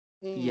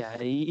yeah,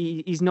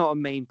 he's not a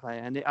main player.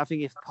 And I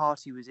think if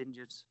Partey was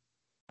injured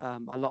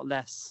a lot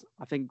less,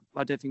 I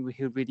don't think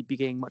he would really be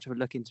getting much of a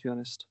look in, to be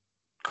honest.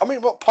 I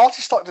mean,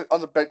 Partey started on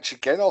the bench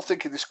again. I'm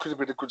thinking this could have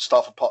been a good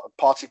start for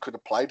Partey. Could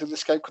have played in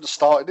this game. Could have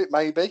started it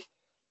maybe,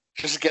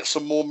 just to get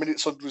some more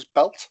minutes under his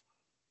belt.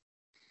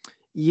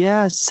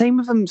 Yeah, same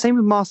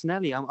with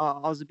Martinelli. I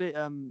was a bit.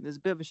 There's a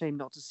bit of a shame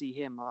not to see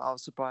him. I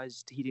was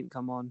surprised he didn't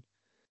come on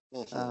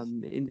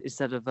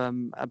instead of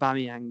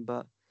Aubameyang.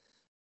 But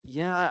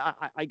yeah,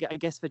 I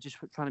guess they're just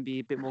trying to be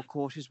a bit more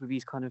cautious with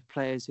these kind of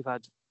players who've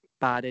had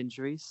bad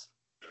injuries,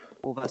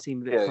 or that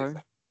seem a bit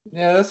prone.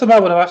 Yeah, that's what I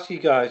want to ask you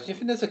guys. Do you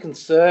think there's a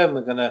concern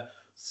we're going to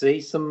see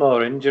some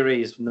more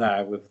injuries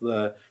now with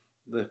the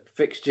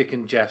fixture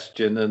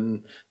congestion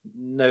and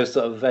no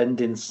sort of end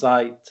in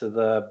sight to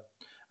the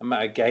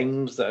amount of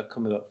games that are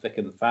coming up thick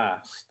and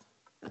fast?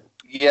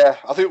 Yeah,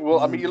 I think. Well,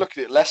 I mean, you look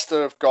at it.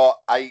 Leicester have got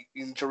 8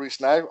 injuries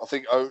now. I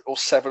think, or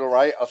 7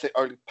 or 8. I think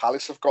only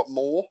Palace have got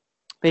more.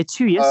 They had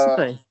 2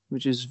 yesterday,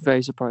 which is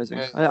very surprising.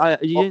 Yeah.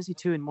 You don't see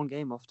 2 in one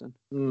game often.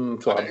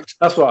 That's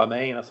what I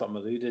mean. That's what I'm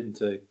alluding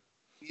to.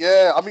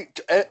 Yeah, I mean,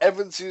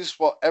 Evans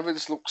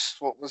looks.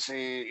 What was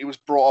he? He was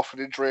brought off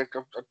an injury.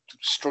 I'm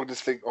struggling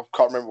to think. I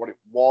can't remember what it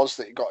was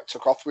that he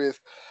took off with.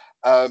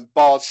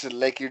 Barnes' a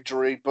leg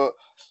injury, but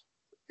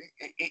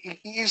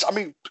he is. I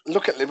mean,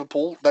 look at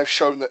Liverpool. They've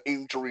shown that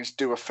injuries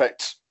do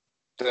affect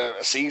a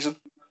season.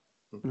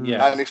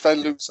 Yeah, and if they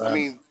lose, I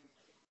mean,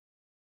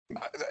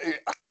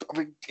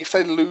 if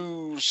they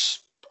lose,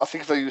 I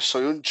think if they lose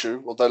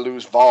Soyuncu or they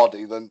lose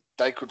Vardy, then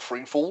they could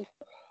free fall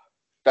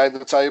down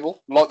the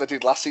table like they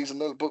did last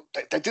season. But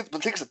they did. The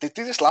thing is, they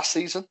did this last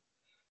season.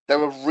 They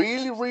were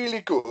really,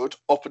 really good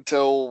up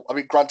until. I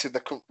mean, granted,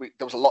 there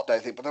was a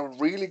lockdown thing, but they were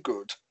really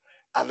good.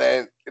 And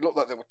then it looked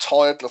like they were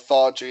tired,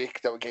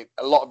 lethargic. They were getting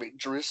a lot of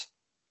injuries.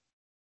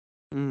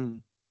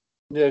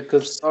 Yeah,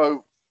 because at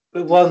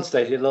one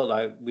stage it looked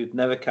like we'd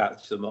never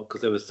catch them up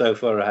because they were so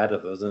far ahead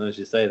of us. And as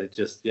you say, they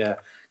just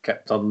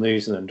kept on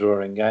losing and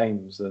drawing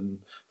games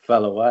and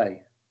fell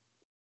away.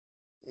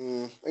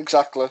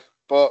 Exactly,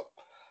 but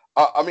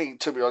I mean,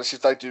 to be honest,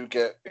 if they do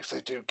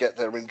get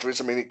their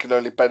injuries, I mean, it can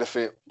only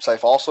benefit, say,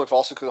 if Arsenal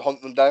could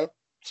hunt them down.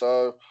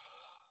 So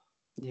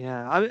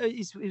Yeah,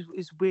 it's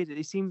weird.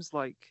 It seems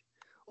like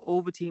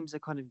all the teams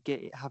that kind of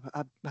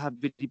have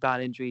really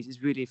bad injuries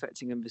is really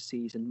affecting them this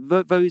season.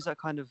 Those are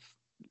kind of,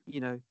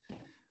 because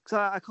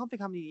I can't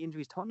think how many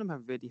injuries Tottenham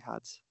have really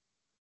had.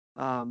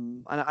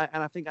 And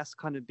I think that's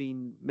kind of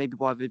been maybe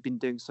why they've been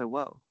doing so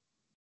well.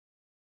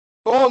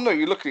 Oh no,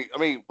 you look at.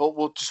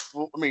 We'll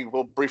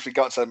briefly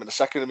go into them in a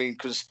second.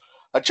 Because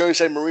a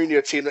Jose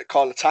Mourinho team that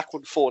can't attack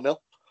won 4-0.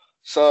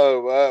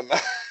 So,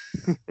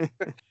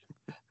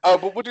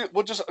 but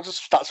we'll just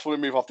stats before we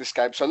move off this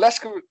game. So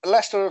Leicester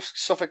have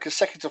suffered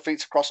consecutive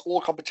defeats across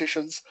all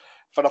competitions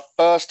for the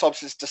first time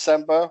since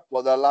December.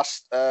 They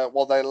last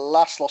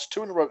lost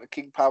 2 in a row to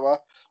King Power.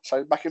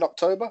 So back in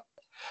October.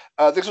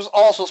 This was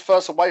Arsenal's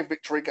first away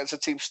victory against a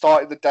team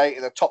starting the day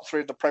in the top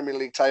 3 of the Premier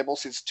League table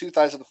since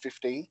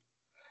 2015.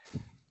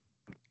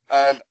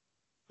 And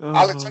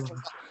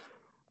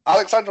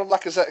Alexandre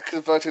Lacazette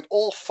converted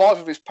all 5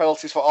 of his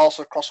penalties for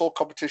Arsenal across all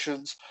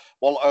competitions,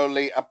 while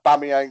only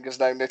Aubameyang has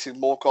now netted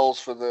more goals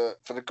for the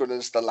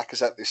Gunners than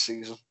Lacazette this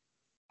season.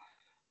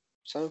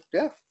 So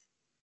yeah.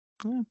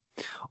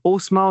 All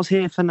smiles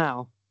here for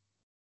now.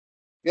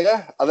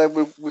 Yeah, and then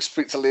we'll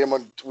speak to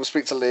Liam.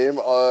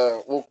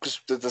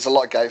 Because there's a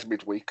lot of games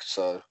midweek,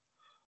 so.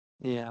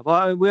 Yeah,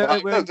 well, we're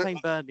only playing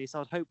Burnley, so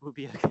I'd hope we'll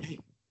be okay.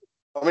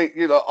 Man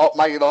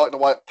United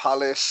away at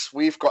Palace.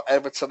 We've got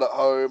Everton at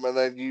home, and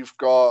then you've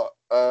got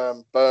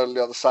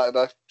Burnley on the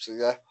Saturday. So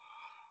yeah,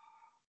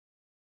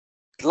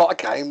 a lot of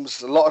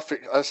games, a lot of.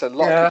 That's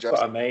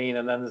what I mean.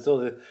 And then there's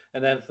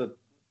for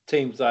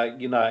teams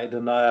like United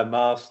and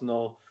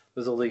Arsenal,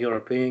 there's all the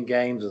European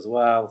games as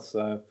well.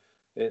 So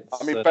it's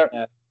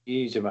a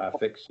huge amount of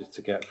fixtures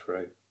to get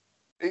through.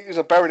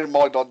 Bearing in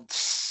mind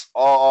let's be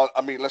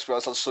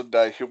honest, on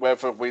Sunday,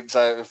 whoever wins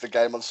out of the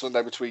game on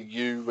Sunday between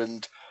you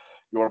and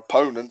your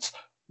opponents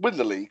win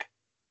the league.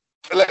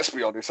 Let's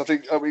be honest. Let's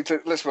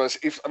be honest.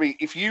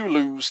 If you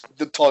lose,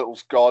 the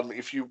title's gone.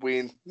 If you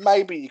win,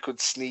 maybe you could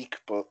sneak,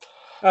 but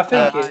I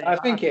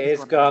think it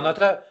is gone.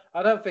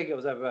 I don't think it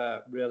was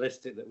ever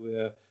realistic that we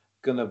were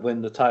going to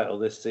win the title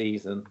this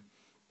season.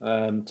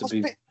 To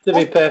be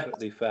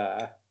perfectly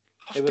fair,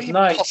 it was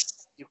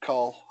nice. You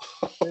call.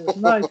 It was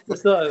nice to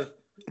sort of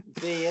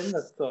be in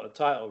the sort of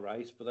title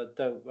race, but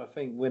I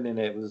think winning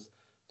it was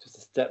just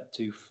a step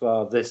too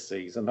far this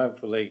season.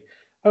 Hopefully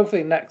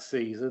next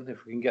season,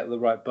 if we can get the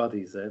right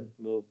buddies in,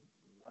 we'll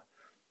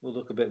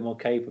look a bit more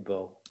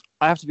capable.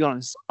 I have to be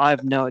honest. I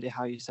have no idea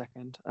how you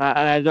second,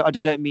 and I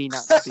don't mean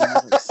that to be.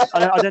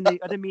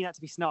 I don't mean that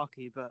to be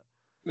snarky, but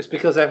it's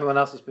because everyone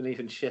else has been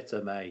even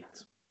shitter, mate.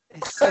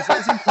 It's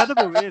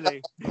incredible,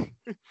 really.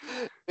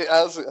 It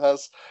has.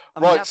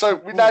 Right, so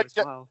we now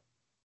get. Well,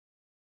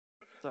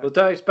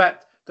 don't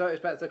expect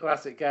a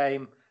classic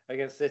game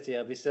against City.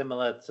 It'll be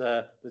similar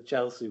to the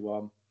Chelsea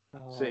one.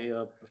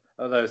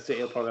 Although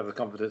City will probably have the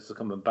confidence to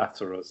come and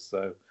batter us,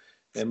 so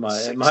it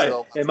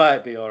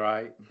might be all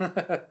right.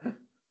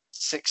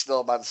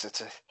 6-0 Man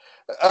City.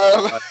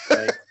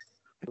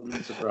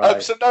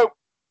 So no,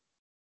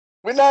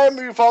 we now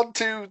move on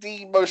to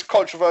the most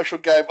controversial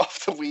game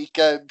of the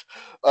weekend: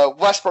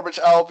 West Bromwich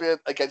Albion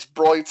against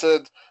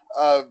Brighton.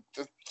 The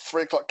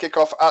 3:00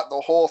 kickoff at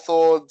the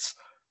Hawthorns.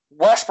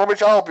 West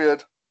Bromwich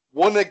Albion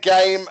won a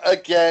game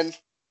again.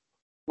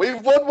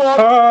 We've won one.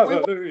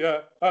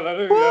 Hallelujah!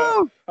 Hallelujah!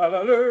 Woo!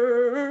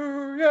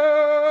 Hallelujah!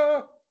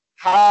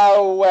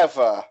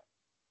 However,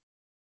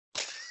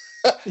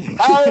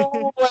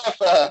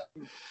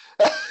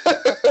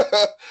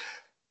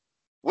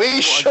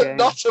 we should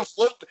not have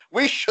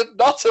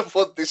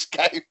won this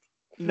game.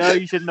 No,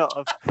 you should not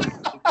have.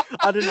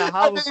 I don't know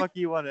how the fuck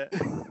you won it.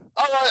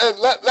 All right,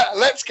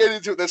 let's get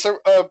into it then. So,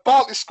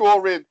 Bartley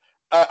scoring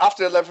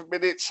after 11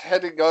 minutes,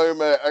 heading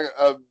home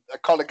a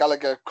Conor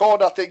Gallagher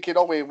corner, thinking,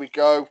 oh, here we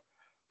go.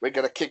 We're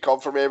going to kick on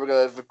from here. We're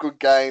going to have a good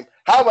game.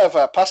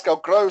 However, Pascal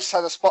Gross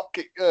had a spot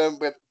kick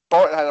with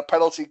Brighton had a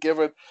penalty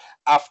given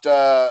after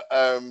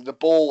the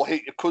ball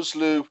hit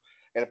Kuzlu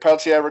in a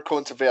penalty area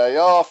according to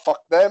VAR.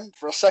 Fuck them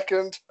for a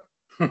second.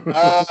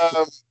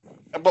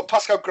 But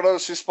Pascal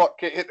Gross' spot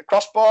kick hit the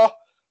crossbar,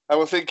 and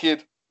we're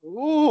thinking,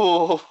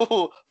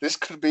 ooh, this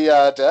could be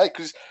our day.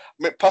 Because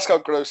Pascal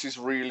Gross is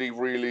really,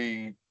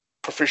 really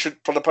proficient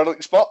from the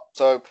penalty spot.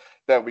 So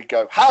there we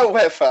go.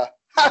 However,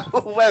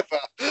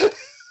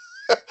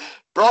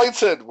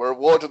 Brighton were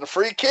awarded a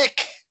free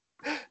kick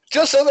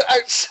just on the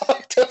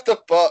outside of the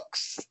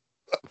box.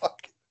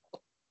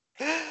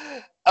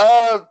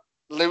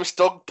 Lewis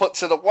Dunk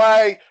puts it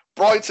away.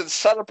 Brighton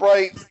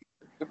celebrate.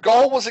 The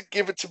goal wasn't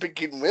given to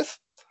begin with.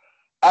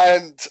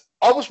 And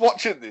I was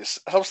watching this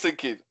and I was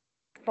thinking,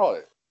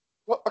 right,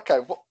 okay,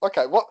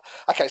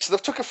 so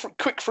they've took a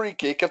quick free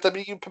kick after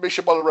being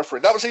permission by the referee.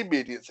 That was the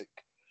immediate thing.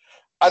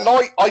 And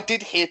I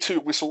did hear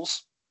 2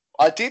 whistles.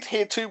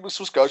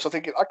 go. So I'm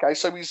thinking, okay,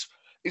 so he's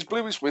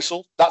blew his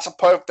whistle. That's a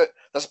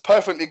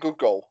perfectly good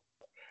goal.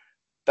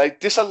 They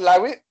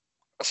disallow it.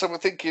 So we're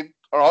thinking,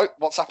 all right,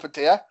 what's happened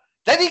here?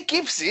 Then he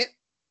gives it,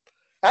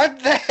 and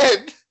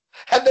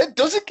then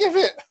doesn't give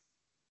it.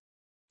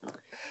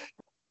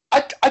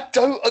 I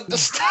don't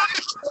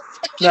understand.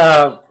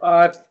 No,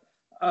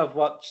 I've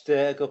watched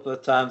it a couple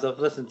of times. I've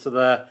listened to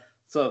the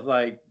sort of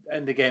like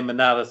end of game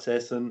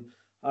analysis, and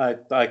I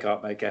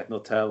can't make head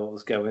nor tail what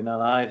was going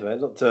on either. It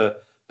looked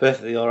a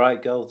perfectly all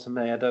right goal to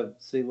me. I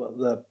don't see what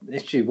the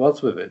issue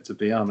was with it, to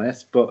be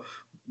honest. But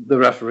the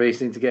referee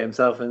seemed to get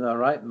himself in a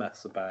right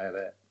mess about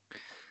it.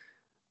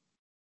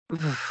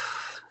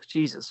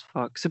 Jesus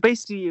fuck. So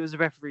basically, it was the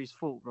referee's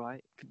fault,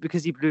 right?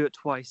 Because he blew it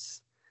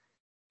twice,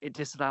 it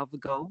disallowed the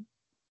goal.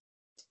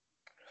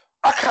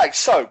 Okay,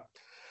 so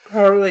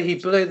Apparently, he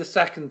blew the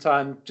second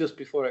time just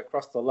before it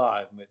crossed the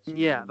line. Which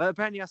But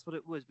apparently that's what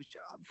it was. Which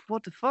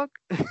what the fuck?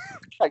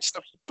 okay,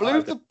 so he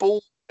blew the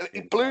ball.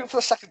 He blew it for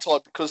the second time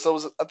because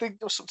I think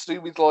there was something to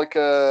do with like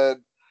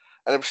an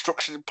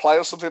obstruction in play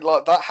or something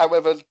like that.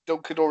 However,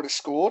 Duncan already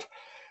scored.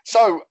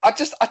 So I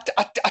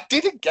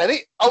didn't get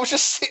it. I was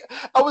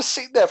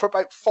sitting there for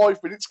about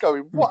 5 minutes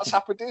going, what's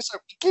happened here? So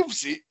he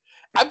gives it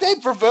and then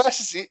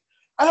reverses it.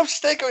 And I'm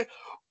just there going,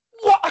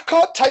 what? I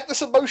can't take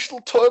this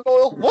emotional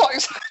turmoil. What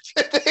is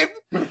happening?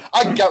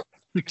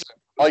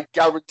 I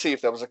guarantee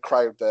if there was a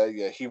crowd there,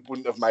 yeah, he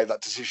wouldn't have made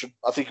that decision.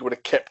 I think he would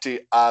have kept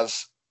it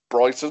as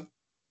Brighton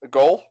a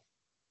goal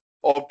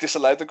or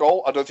disallowed the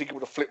goal. I don't think he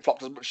would have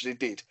flip-flopped as much as he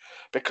did.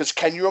 Because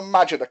can you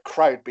imagine a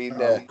crowd being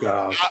there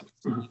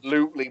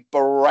absolutely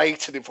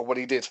berating him for what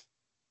he did?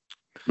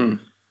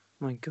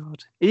 My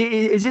God.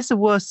 Is this the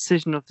worst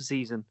decision of the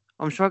season?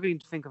 I'm struggling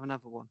to think of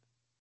another one.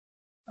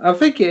 I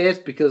think it is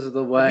because of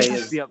the way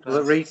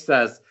that Reece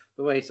says,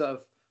 the way he sort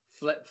of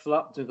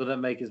flip-flopped and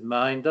couldn't make his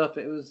mind up.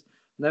 It was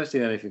never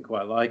seen anything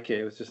quite like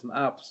it. It was just an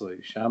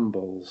absolute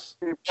shambles.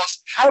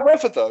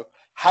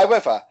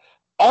 However,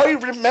 I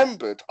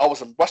remembered I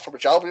was a West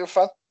Bromwich Albion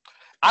fan,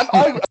 and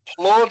I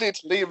applauded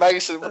Lee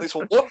Mason for this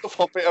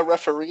wonderful bit of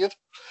refereeing.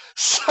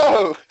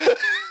 So,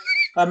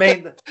 I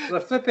mean,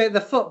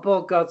 the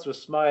football gods were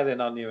smiling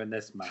on you in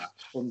this match.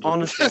 100%.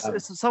 Honestly,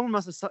 someone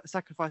must have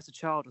sacrificed a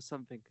child or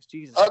something. Because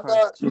Jesus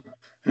Christ.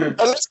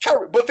 Let's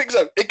carry. But things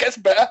so it gets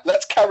better.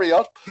 Let's carry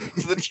on.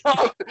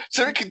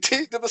 So we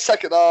continued in the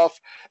second half.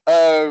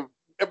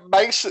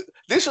 Mason.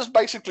 This was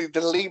basically the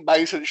Lee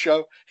Mason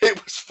show.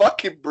 It was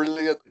fucking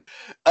brilliant.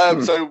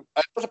 So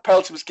the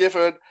penalty was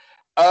given.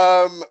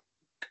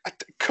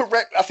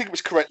 Correct. I think it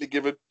was correctly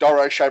given.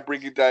 Dara O'Shea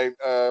bringing down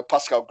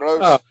Pascal Gross.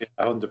 Oh, yeah,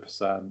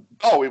 100%.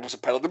 Oh, it was a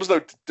penalty.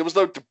 There was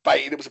no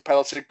debate. It was a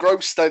penalty.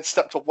 Gross then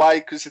stepped away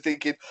because he's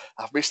thinking,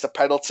 I've missed a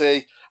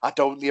penalty. I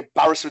don't want the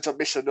embarrassment of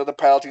missing another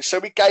penalty.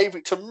 So he gave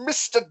it to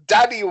Mr.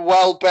 Danny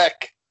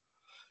Welbeck.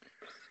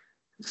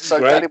 So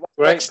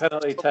great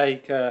penalty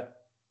taker.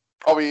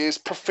 Oh, he is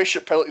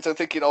proficient penalty. So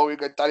thinking, oh, we've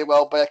got Danny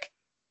Welbeck.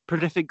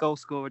 Prolific goal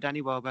scorer,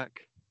 Danny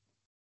Welbeck.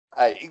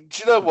 Hey, do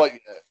you know what?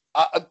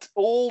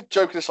 All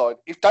joking aside,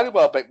 if Danny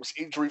Welbeck was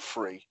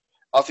injury-free,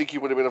 I think he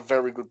would have been a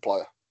very good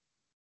player.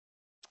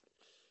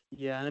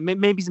 Yeah, and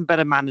maybe some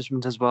better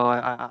management as well.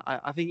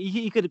 I think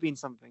he could have been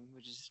something.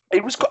 Which is,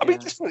 he was. I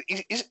mean,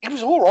 he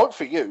was all right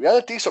for you. He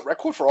had a decent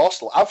record for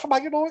Arsenal and for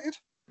Man United,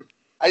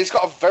 and he's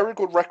got a very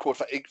good record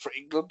for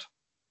England.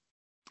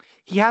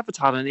 He had the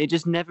talent. It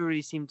just never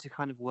really seemed to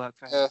kind of work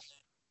for him. Yeah.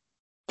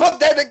 But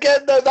then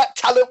again, though, that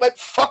talent went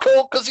fuck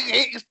all because he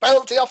hit his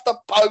penalty off the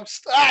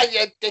post. Ah,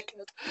 you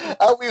dickhead.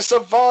 And we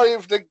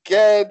survived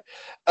again.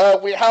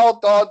 We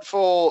held on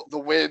for the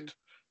win.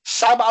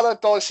 Sam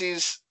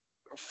Allardyce's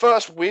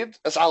first win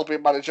as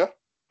Albion manager.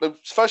 The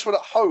first win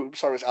at home,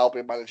 sorry, as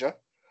Albion manager.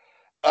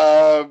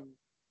 I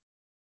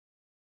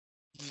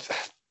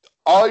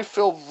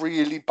feel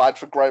really bad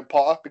for Graham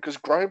Potter because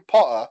Graham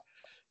Potter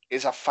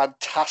is a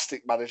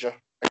fantastic manager,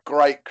 a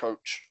great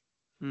coach.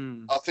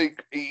 I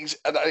think he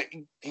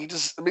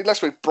does. I mean, let's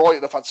be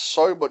Brighton have had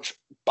so much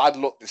bad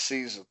luck this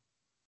season.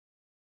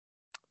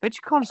 They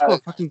just can't score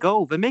a fucking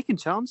goal. They're making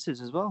chances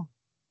as well.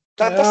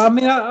 I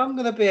mean, I'm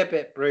going to be a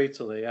bit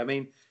brutally. I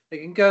mean, they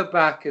can go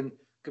back and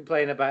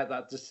complain about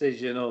that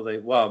decision all they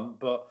want,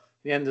 but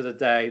at the end of the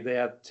day, they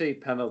had 2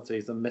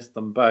 penalties and missed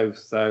them both,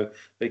 so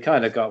they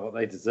kind of got what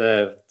they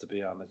deserved, to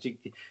be honest.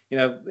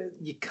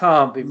 You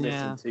can't be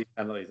missing 2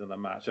 penalties in a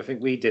match. I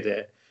think we did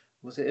it.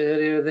 Was it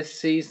earlier this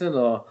season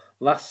or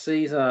last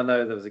season? I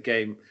know there was a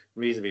game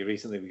reasonably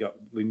recently.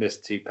 We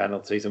missed 2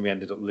 penalties and we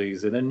ended up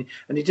losing, and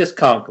you just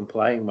can't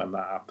complain when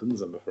that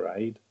happens, I'm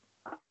afraid.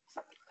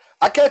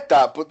 I get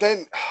that, but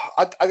then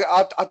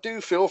I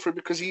do feel for him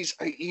because he's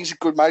a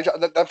good manager.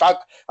 And I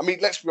mean,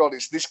 let's be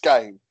honest. This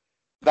game,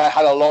 they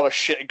had a lot of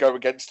shit go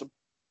against them.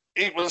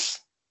 It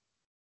was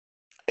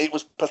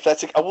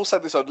pathetic. I will say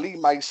this: on Lee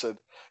Mason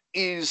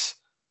is,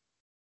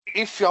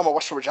 if I'm a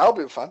West Bromwich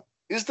Albion fan,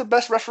 is the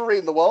best referee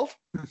in the world.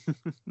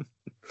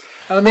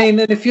 I mean,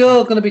 and if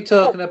you're going to be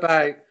talking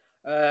about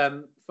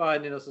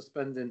finding or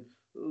suspending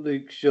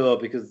Luke Shaw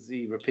because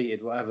he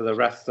repeated whatever the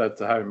ref said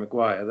to Harry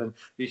Maguire, then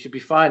you should be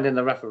finding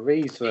the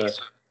referees for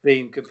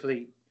being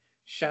complete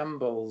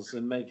shambles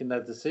and making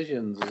their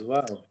decisions as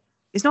well.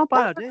 It's not a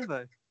bad idea,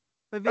 though.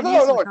 But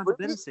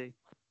accountability.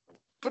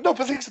 But no,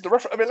 but things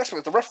I mean, let's look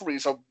at the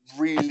referees are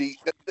really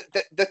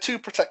they're too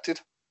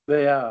protected.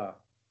 They are.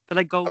 They're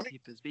like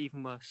goalkeepers, but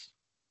even worse.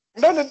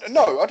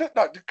 No, I don't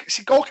know.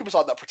 See, goalkeepers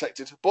aren't that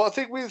protected, but I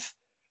think with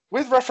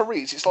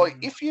referees, it's like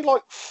if you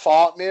like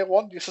fart near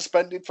one, you're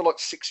suspended for like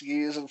 6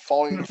 years and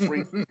fined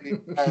 £3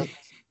 million.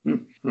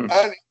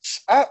 And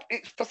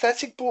it's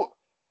pathetic, but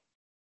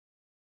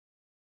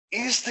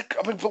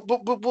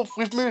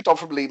we've moved on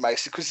from Lee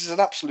Mason because he's an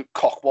absolute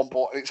cock one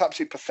ball, and it's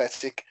absolutely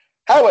pathetic.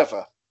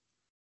 However,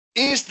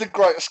 is the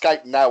Great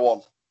Escape now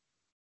on?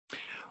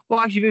 Well,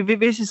 actually,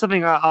 this is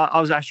something I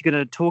was actually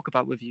going to talk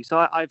about with you. So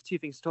I have two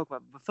things to talk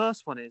about. The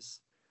first one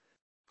is,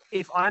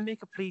 if I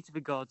make a plea to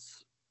the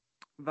gods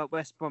that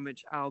West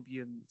Bromwich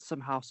Albion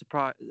somehow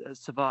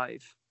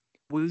survive,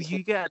 will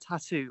you get a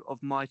tattoo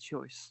of my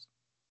choice?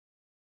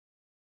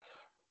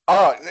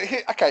 All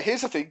right. Okay.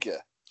 Here's the thing. Yeah.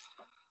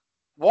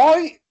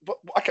 Why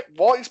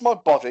is my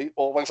body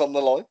always on the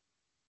line?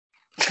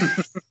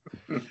 This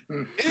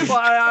is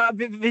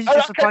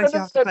just a price you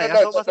have to pay.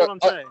 That's what I'm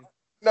saying.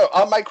 No,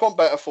 I'll make one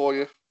better for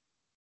you.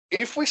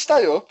 If we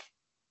stay up,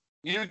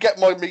 you get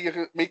my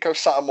Miko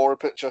Satomura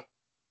picture.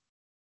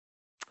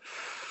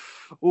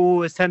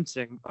 Oh, it's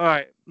tempting. All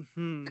right.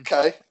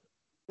 Okay.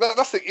 No,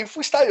 that's the thing. If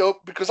we stay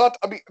up, because I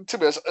mean, to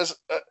me,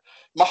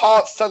 my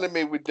heart's telling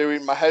me we're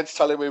doing, my head's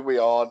telling me we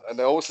aren't, and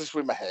it also is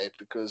with my head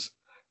because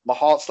my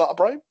heart's not a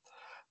brain.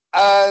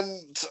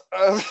 And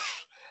I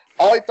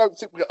don't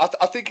think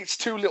I think it's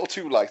too little,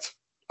 too late.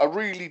 I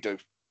really do.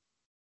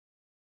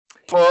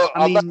 But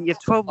I mean, you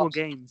have 12 more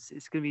games.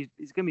 It's gonna be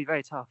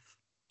very tough.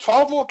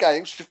 12 more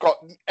games. We've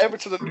got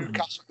Everton and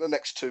Newcastle in the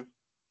next two.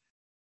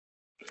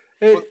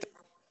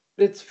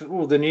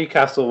 The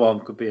Newcastle one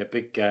could be a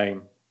big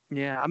game.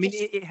 Yeah, I mean,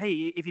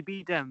 hey, if you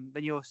beat them,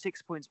 then you're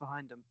 6 points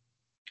behind them.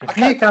 If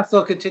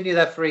Newcastle continue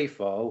their free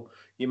fall,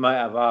 you might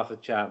have half a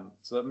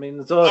chance. I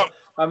mean,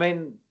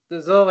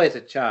 there's always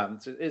a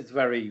chance. It is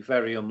very,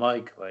 very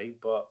unlikely,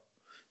 but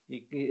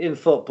in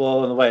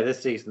football and the way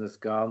this season has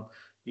gone,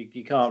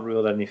 you can't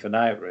rule anything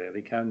out,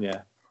 really, can you?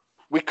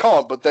 We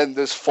can't, but then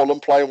there's Fulham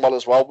playing well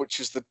as well, which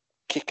is the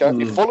kicker.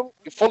 If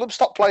Fulham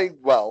stop playing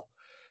well,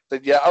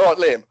 then yeah, all right,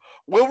 Liam,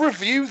 we'll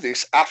review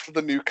this after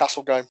the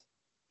Newcastle game.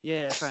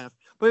 Yeah, fair enough.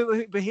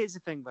 But here's the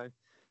thing, though.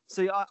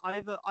 So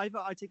either I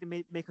take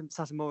the Miko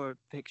Satomura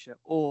picture,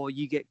 or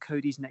you get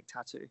Cody's neck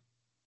tattoo.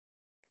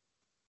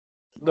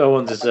 No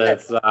one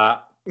deserves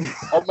that.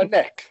 On my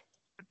neck?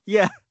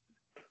 Yeah.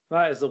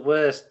 That is the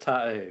worst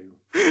tattoo.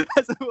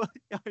 That's what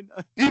I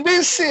know. You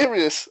being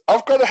serious?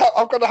 I've got to have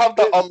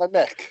that on my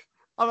neck.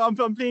 I'm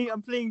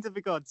pleading to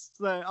the gods,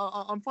 so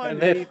I'm fine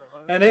with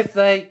either. And if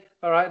they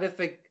go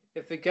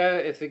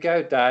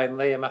down,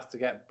 Liam has to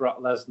get Brock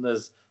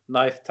Lesnar's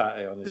knife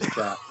tattoo on his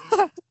chest.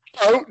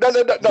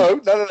 No.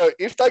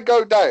 If they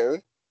go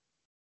down,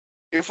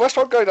 if West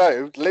Ham go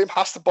down, Liam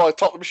has to buy a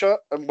Tottenham shirt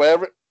and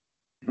wear it.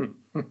 All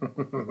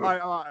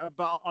right,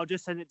 but I'll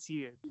just send it to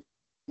you.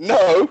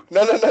 No.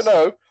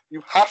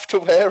 You have to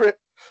wear it.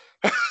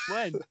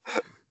 When?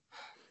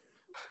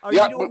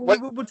 Yeah,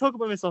 we'll talk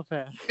about this off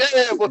air.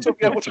 Yeah, we'll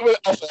talk about it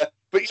off air.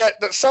 But yeah,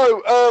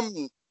 so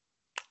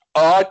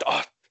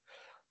I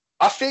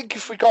think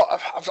if we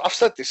got, I've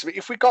said this,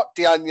 if we got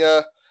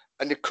Dianya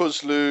and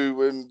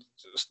Kuzlu and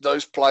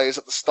those players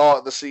at the start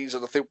of the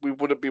season, I think we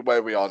wouldn't be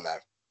where we are now.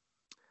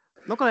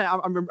 Not gonna.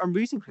 I'm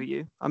rooting for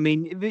you. I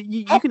mean,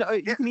 you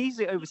can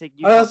easily overtake.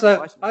 I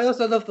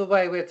also love the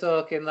way we're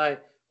talking.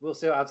 Like, we'll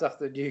see what happens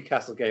after the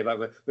Newcastle game. Like,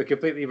 we're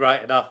completely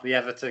writing off the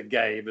Everton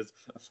game as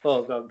a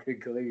foregone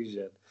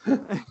conclusion.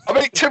 I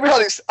mean, to be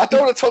honest, I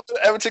don't want to talk to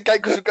the Everton game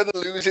because we're going to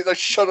lose it. So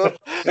shut up.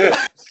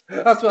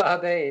 That's what I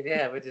mean.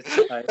 Yeah, we're just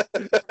like,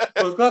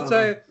 we'll gloss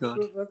over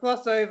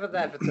the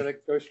Everton and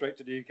go straight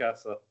to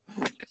Newcastle.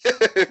 All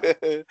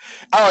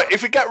right,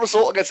 if we get a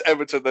result against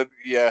Everton, then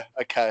yeah,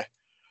 okay.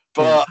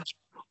 But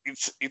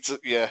it's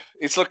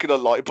looking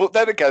unlikely. But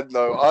then again,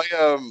 though, I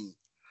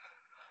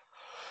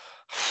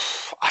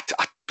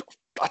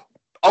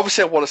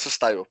obviously I want us to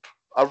stay up.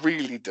 I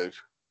really do.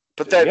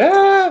 But then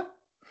I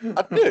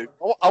do.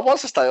 I want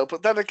us to stay up.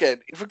 But then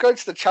again, if we go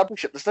to the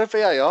Championship, there's no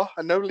VAR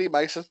and no Lee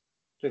Mason.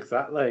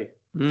 Exactly.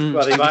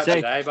 Well, he might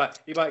be there.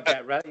 He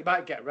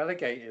might get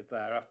relegated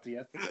there after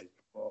yesterday's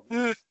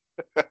performance.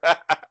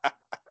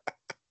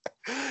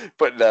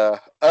 But no.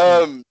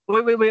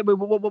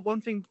 Wait.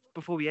 One thing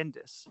before we end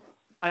this.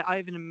 I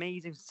have an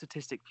amazing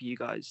statistic for you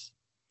guys.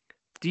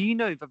 Do you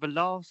know that the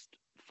last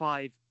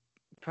 5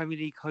 Premier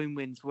League home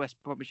wins for West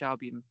Bromwich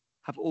Albion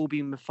have all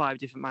been with 5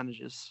 different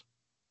managers?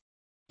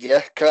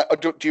 Yeah. Do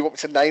you want me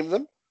to name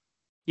them?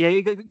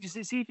 Yeah,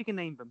 just see if you can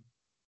name them.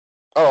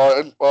 All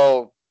right.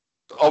 Well,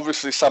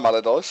 obviously Sam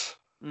Allardyce.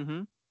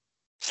 Mm-hmm.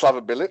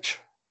 Slaven Bilic.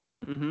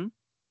 Mm-hmm.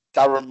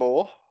 Darren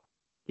Moore.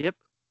 Yep.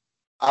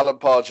 Alan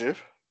Pardew.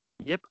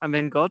 Yep, and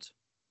then God.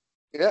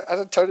 Yeah, and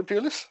then Tony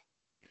Pulis.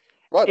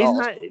 Right.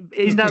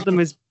 Isn't that the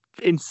most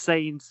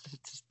insane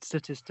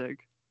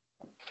statistic?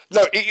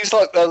 No, it is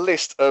like the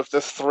list of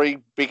the 3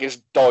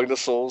 biggest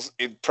dinosaurs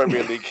in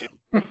Premier League.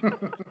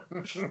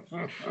 It's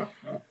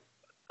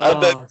incredible.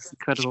 And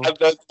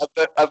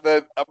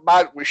then a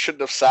man we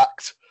shouldn't have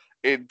sacked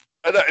and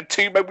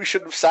 2 men we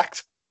shouldn't have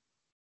sacked.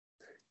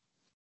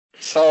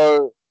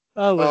 So.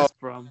 West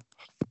Brom.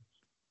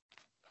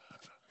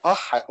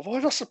 Why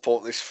do I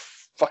support this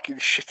fucking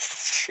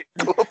shit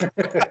club?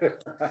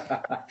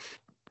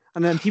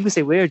 And then people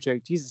say we're a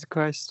joke. Jesus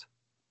Christ.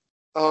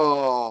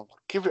 Oh,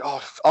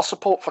 I'll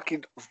support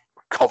fucking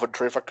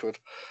Coventry if I could.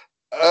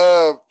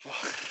 I'll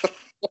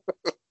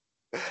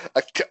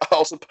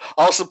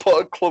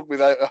support a club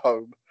without a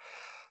home.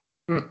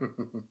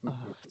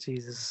 Oh,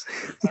 Jesus.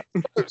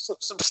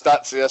 Some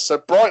stats here. So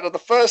Brighton are the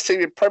first team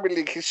in Premier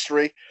League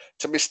history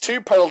to miss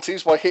 2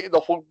 penalties while hitting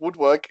the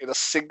woodwork in a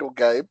single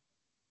game.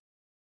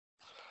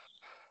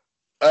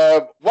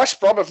 West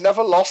Brom have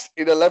never lost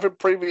in 11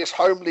 previous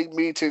home league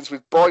meetings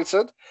with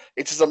Brighton.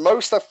 It is the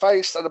most they've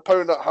faced an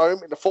opponent at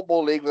home in the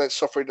Football League without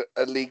suffering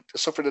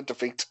a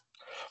defeat.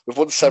 We've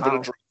won 7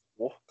 and drawn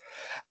 4.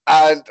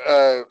 And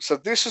so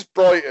this is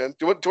Brighton. Do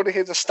you want to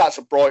hear the stats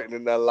of Brighton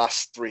in their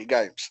last 3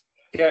 games?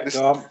 Yeah,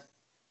 go on.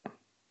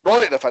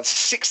 Brighton have had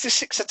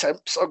 66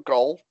 attempts on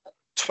goal,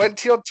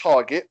 20 on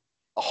target,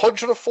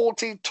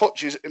 114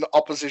 touches in the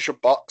opposition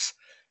box.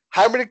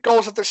 How many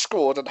goals have they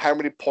scored and how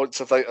many points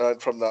have they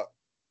earned from that?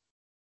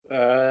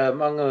 I'm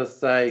going to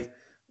say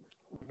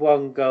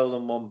 1 goal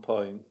and 1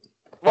 point.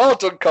 Well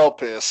done, Carl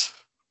Pearce.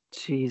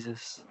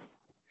 Jesus.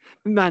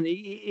 Man,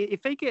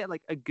 if they get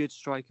like a good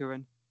striker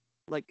in,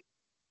 like,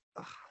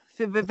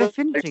 the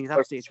finishing is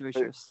absolutely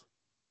atrocious.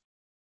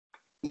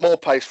 More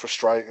pace,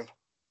 frustrating.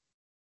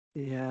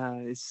 Yeah,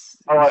 it's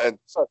all right. And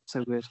so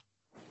weird.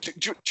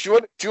 Do you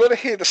want to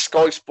hear the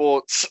Sky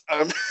Sports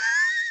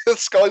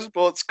Sky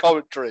Sports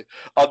commentary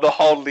on the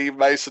whole Lee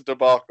Mason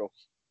debacle?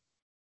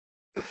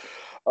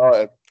 All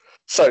right.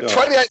 So,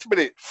 28th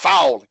minute,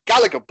 foul.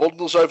 Gallagher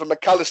bundles over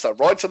McAllister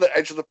right to the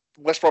edge of the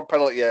West Brom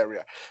penalty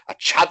area. A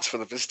chance for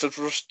the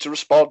visitors to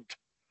respond.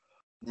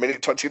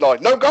 Minute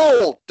 29, no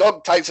goal!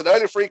 Doug takes an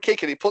early free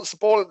kick and he puts the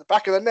ball in the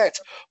back of the net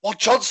while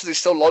Johnson is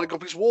still lining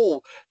up his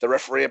wall. The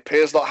referee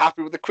appears not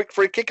happy with the quick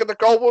free kick and the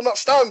goal will not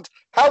stand.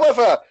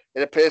 However,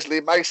 it appears Lee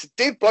Mason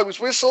did blow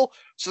his whistle,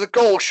 so the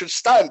goal should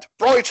stand.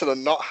 Brighton are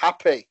not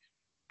happy.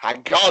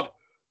 Hang on.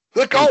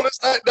 The goal has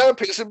now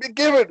appears to be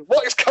given.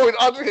 What is going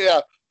on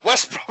here?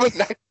 West Brom are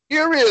now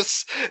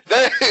furious.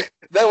 There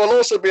will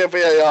also be a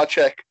VAR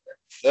check.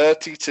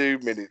 32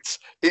 minutes.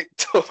 It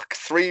took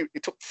 3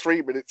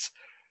 minutes.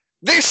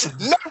 This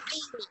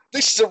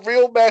is a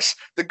real mess.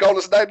 The goal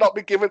has now not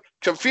been given.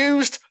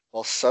 Confused?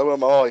 Well, so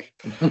am I.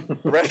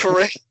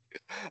 Referee.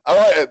 All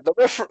right,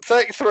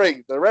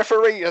 33. The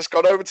referee has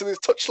gone over to this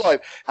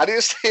touchline and he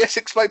has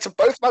explained to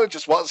both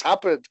managers what has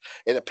happened.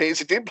 It appears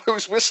he did blow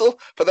his whistle,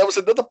 but there was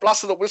another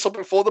blast of the whistle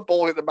before the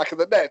ball hit the back of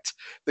the net.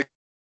 The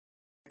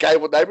game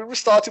will now be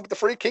restarted with the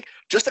free kick.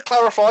 Just to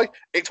clarify,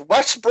 it's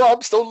West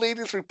Brom still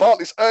leading through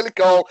Bartley's early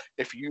goal,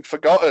 if you'd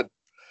forgotten.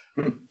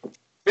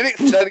 Minute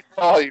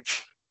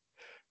 35.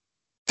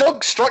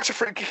 Doug strikes a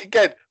free kick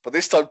again, but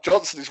this time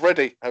Johnson is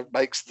ready and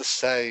makes the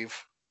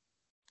save.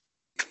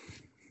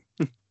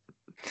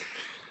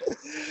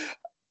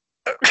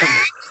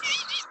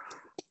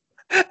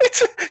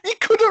 You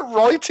couldn't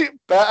write it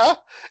better.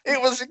 It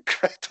was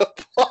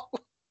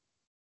incredible.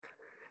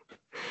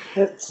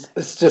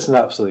 It's just an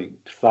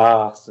absolute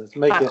farce. It's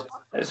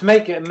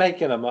making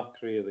a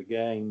mockery of the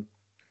game.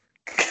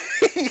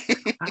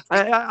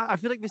 I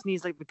feel like this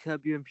needs like the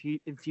Curb Your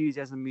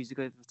Enthusiasm music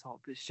over the top.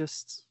 It's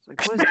just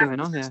like, what is going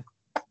on here?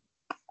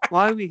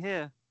 Why are we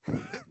here?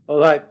 Or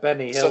like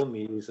Benny Hill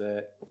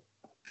music.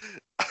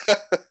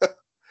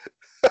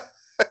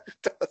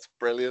 That's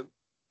brilliant.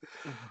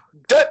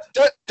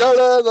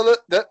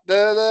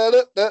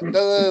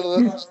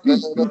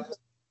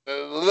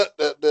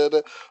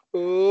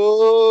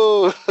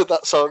 Oh,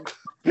 that song.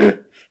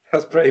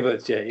 That's pretty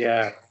much it,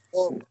 yeah.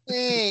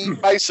 Lee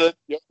Mason,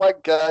 you're a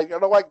wanker, you're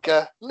a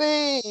wanker.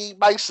 Lee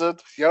Mason,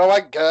 you're a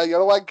wanker,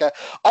 you're a wanker.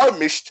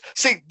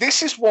 See,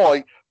 this is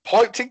why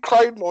piped in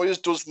crowd noise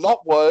does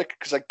not work,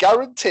 because I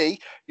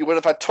guarantee you would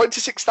have had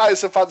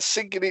 26,000 fans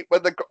singing it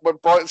when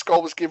Brighton's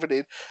goal was given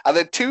in, and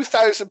then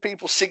 2,000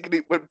 people singing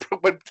it when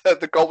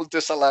the goal was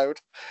disallowed.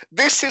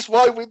 This is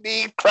why we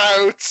need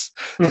crowds.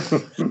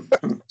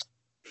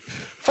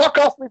 Fuck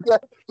off with you.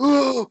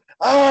 Ooh,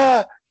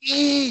 ah,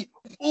 ee,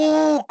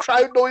 ooh,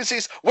 crowd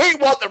noises. We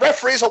want the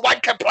referees a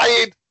wanker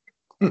playing.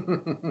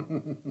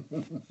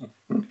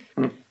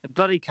 The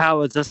bloody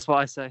cowards, that's what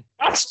I say.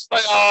 That's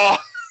what they are.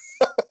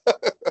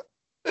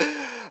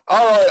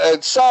 All right,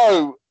 and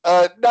so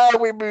now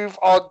we move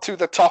on to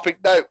the topic.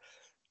 Now,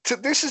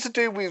 this is to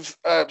do with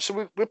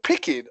so we're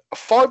picking a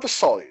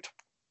 5-a-side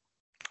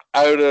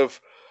out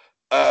of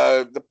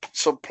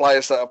some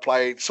players that have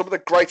played, some of the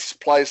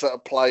greatest players that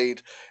have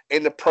played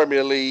in the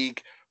Premier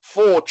League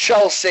for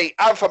Chelsea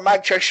and for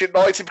Manchester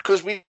United,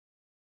 because we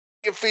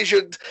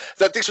envisioned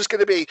that this was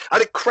going to be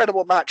an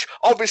incredible match.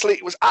 Obviously,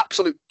 it was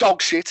absolute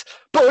dog shit,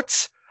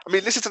 but I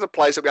mean, listen to the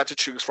players that we had to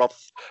choose from.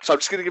 So I'm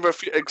just going to give a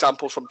few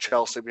examples from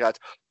Chelsea. We had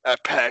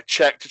Petr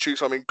Cech to choose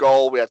from in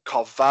goal. We had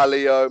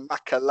Carvalho,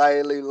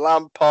 Makelele,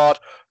 Lampard,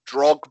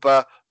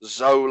 Drogba,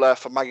 Zola.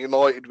 For Man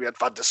United, we had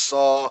Van der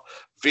Sar,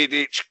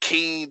 Vidic,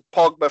 Keane,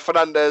 Pogba,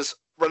 Fernandes,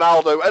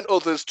 Ronaldo, and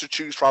others to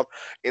choose from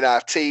in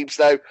our teams.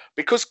 Now,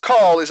 because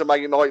Carl is a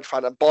Man United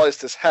fan and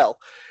biased as hell,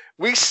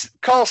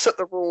 Carl set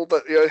the rule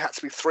that it had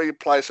to be 3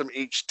 players from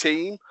each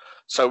team,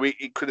 so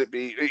it couldn't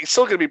be. It's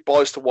still going to be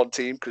biased to one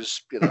team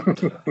because but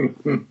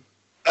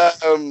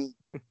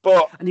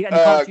And you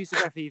can't choose the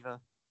ref either.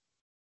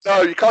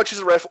 No, you can't choose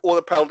the ref or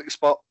the penalty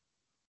spot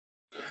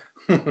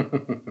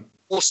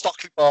or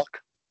Stockley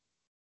Park.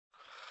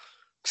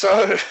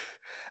 So,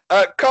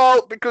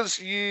 Carl,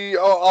 because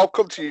I'll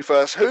come to you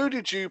first. Who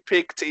did you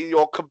pick in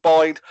your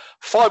combined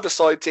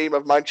 5-a-side team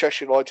of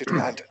Manchester United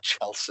and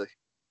Chelsea?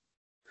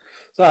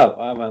 So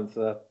I went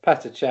for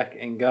Petr Cech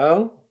in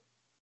goal.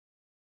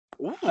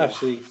 Ooh.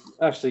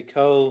 Ashley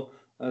Cole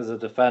as a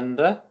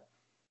defender,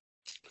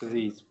 because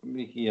he's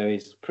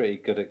pretty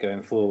good at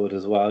going forward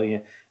as well.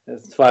 Yeah,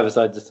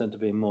 5-a-side just tend to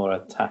be more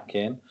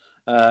attacking.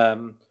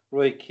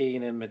 Roy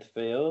Keane in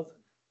midfield.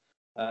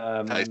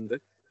 And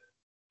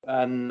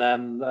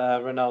then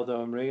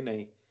Ronaldo and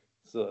Rooney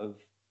sort of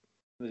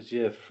this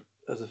year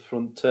as a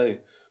front two.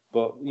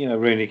 But,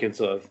 Rooney can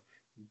sort of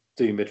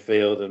do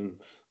midfield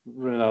and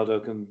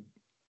Ronaldo can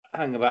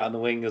hang about on the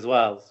wing as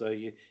well. So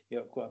you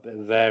got quite a bit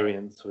of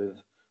variance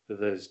with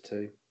those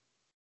two.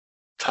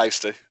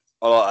 Tasty.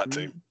 I like that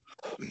team.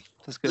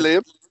 That's good.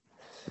 Liam?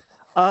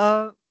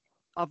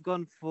 I've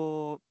gone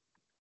for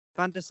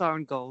Van der Sar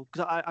in goal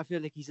because I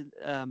feel like he's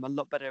a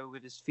lot better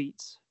with his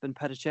feet than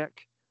Petr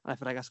Cech. I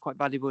feel like that's quite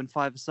valuable in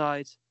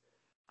 5-a-side.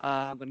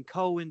 And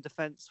Cole in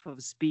defence for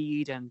the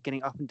speed and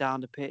getting up and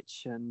down the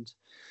pitch and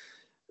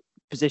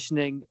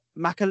positioning.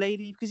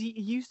 Makelele, because he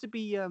used to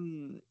be a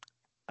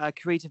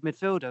creative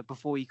midfielder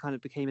before he kind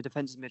of became a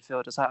defensive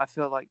midfielder. So I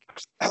feel like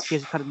he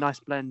has a kind of nice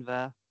blend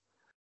there.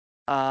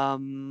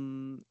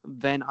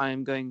 Then I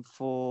am going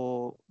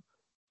for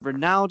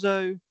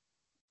Ronaldo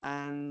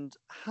and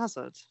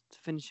Hazard to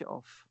finish it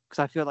off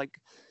because I feel like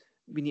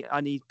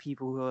I need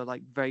people who are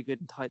like very good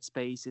in tight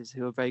spaces,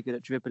 who are very good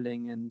at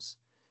dribbling and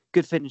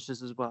good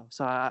finishers as well.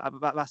 So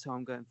that's who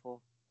I'm going for.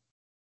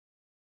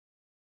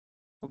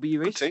 What about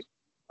you, Reece?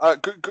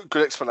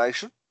 Good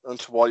explanation as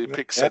to why you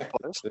picked said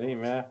players.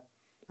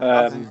 Yeah.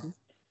 I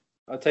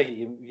take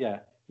it.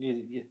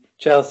 You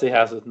Chelsea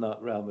Hazard,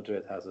 not Real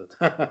Madrid Hazard.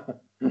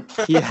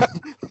 Yeah.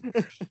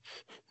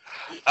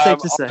 Safe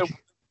to say.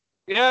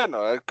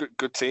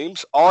 Good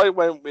teams. I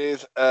went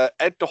with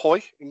Ed De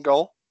Hoy in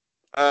goal.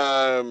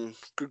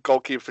 Good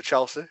goalkeeper for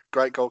Chelsea.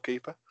 Great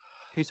goalkeeper.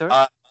 Who, sorry?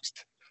 I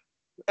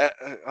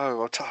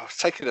was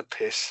taking a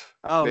piss.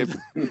 Oh. Do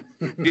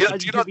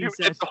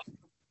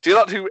you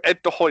know who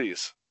Ed De Hoy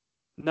is?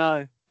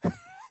 No.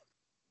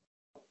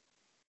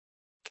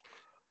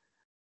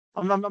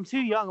 I'm too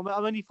young.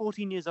 I'm only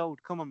 14 years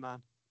old. Come on,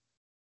 man.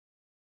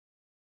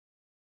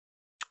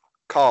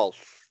 Carl.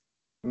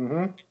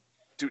 Mm-hmm.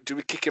 Do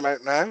we kick him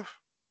out now?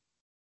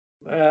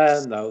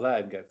 No,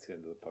 let him get to the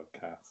end of the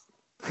podcast.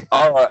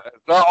 All right.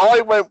 No,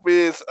 I went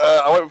with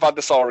Van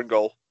der Sar in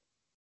goal.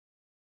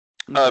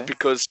 Okay.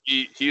 Because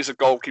he is a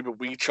goalkeeper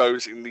we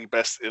chose in the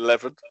best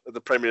 11 of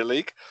the Premier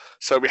League,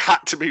 so we had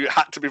to be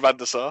Van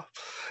der Sar.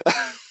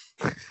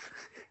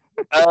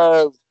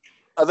 I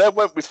then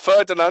went with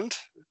Ferdinand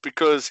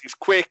because he's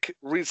quick,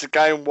 reads the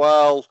game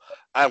well,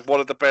 and one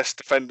of the best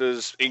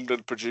defenders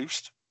England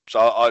produced. So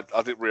I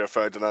think Rio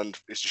Ferdinand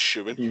is just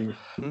shooing.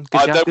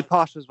 Good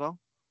pass as well.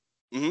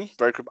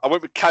 Very good. I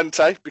went with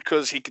Kante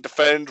because he can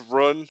defend,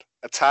 run,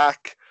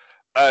 attack,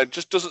 and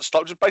just doesn't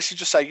stop. Just basically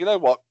just say, you know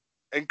what,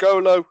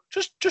 N'Golo,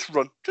 just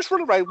run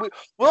around.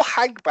 We'll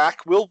hang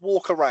back. We'll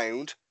walk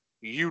around.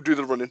 You do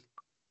the running.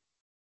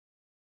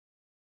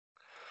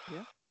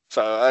 Yeah.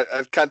 So I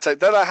Kante.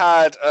 Then I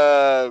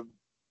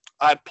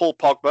had Paul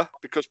Pogba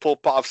because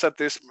I've said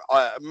this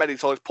many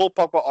times. Paul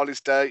Pogba on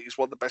his day is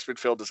one of the best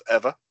midfielders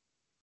ever.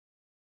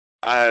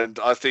 And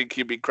I think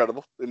he'd be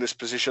incredible in this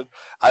position.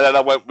 And then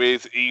I went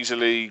with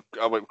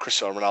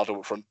Cristiano Ronaldo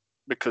up front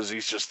because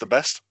he's just the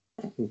best.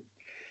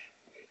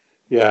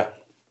 Yeah.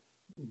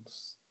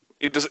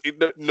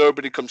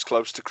 Nobody comes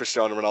close to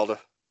Cristiano Ronaldo.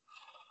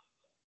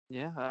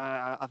 Yeah,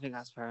 I think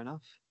that's fair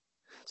enough.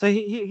 So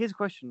here's a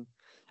question.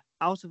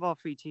 Out of our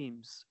 3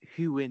 teams,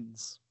 who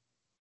wins?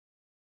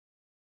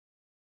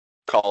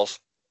 Carl's.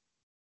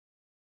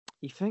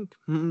 You think?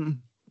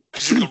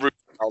 Because he's got Rooney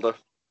and Ronaldo.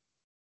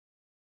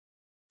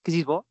 Because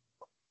he's what?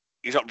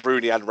 He's got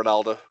Rooney and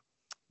Ronaldo.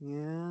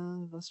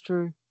 Yeah, that's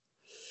true.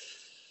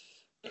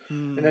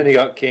 And then he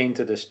got Keane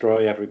to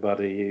destroy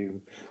everybody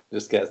who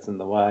just gets in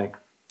the way.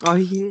 Oh,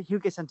 he'll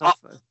get sent off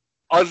though.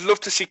 I'd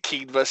love to see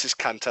Keane versus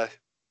Kante.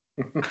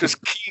 Because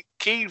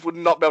Keane would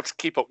not be able to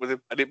keep up with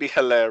him, and it'd be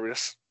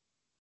hilarious.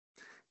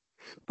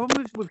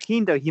 Problem with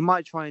Keane though, he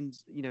might try and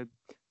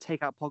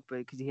take out Pogba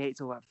because he hates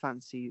all that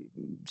fancy,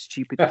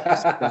 stupid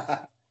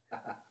stuff.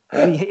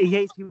 He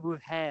hates people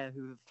with hair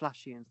who are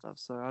flashy and stuff.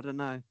 So I don't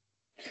know.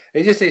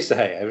 He just needs to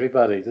hate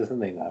everybody,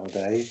 doesn't he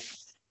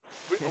nowadays?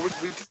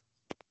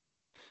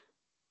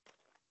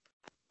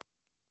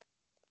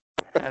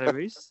 Hello,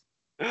 Reece.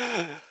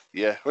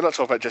 Yeah, we're not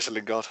talking about Jesse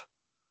Lingard.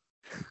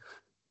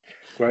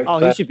 Great.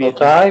 He should be a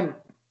time.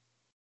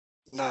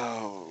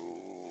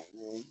 No.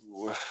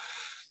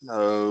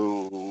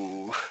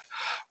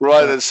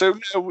 Right then, so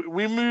now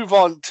we move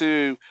on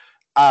to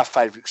our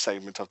favourite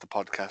segment of the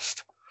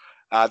podcast.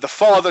 The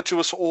father to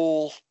us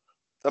all,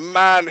 the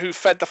man who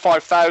fed the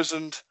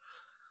 5,000,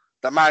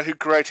 the man who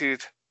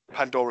created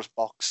Pandora's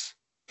box.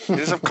 It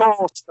is, of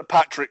course, the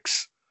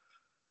Patricks.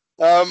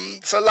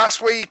 So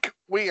last week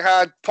we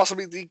had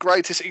possibly the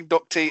greatest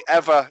inductee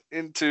ever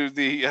into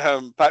the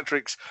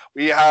Patricks.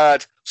 We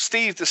had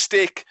Steve the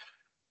Stick,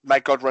 may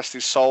God rest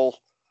his soul,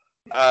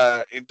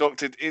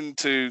 inducted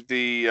into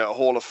the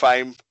Hall of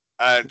Fame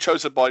and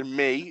chosen by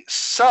me.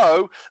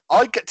 So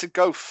I get to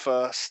go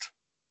first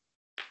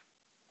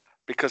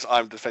because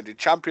I'm defending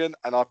champion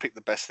and I pick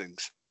the best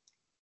things.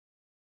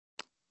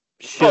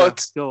 Sure,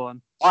 But go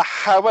on.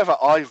 however,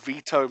 I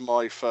veto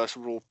my first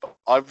rule.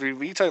 I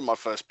vetoed my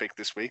first pick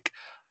this week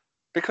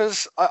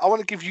because I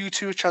want to give you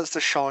two a chance to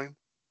shine.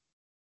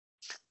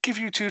 Give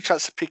you two a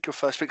chance to pick your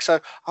first pick. So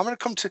I'm going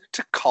to come to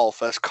Carl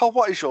first. Carl,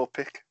 what is your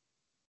pick?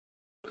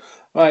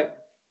 Right,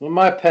 well,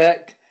 my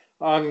pick,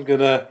 I'm going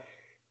to...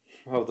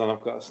 Hold on,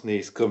 I've got a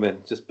sneeze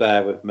coming. Just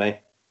bear with me.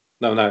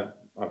 No, I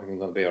think I'm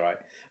going to be all right.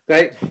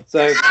 Okay,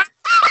 so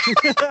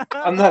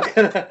I'm not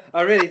going to...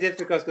 I really did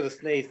think I was going to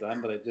sneeze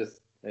then, but it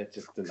just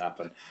didn't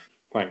happen.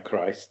 Thank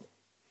Christ.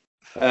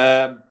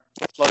 I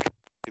know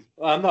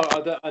I'm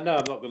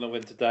not going to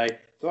win today,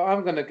 so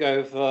I'm going to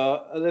go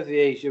for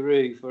Olivier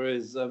Giroud for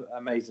his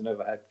amazing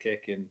overhead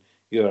kick in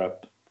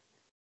Europe.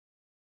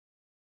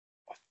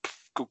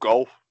 Good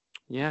goal.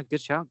 Yeah,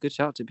 good shout. Good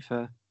shout, to be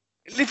fair.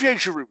 Olivier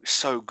Giroud is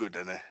so good,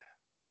 isn't he?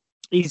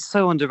 He's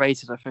so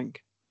underrated, I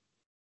think.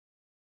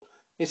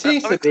 He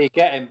seems to be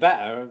getting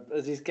better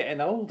as he's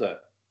getting older.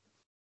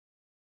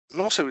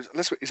 And also,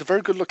 he's a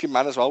very good-looking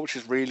man as well, which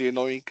is really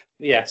annoying.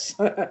 Yes.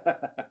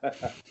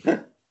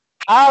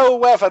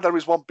 However, there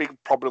is one big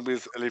problem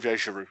with Olivier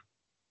Giroud.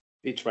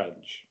 He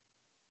trench.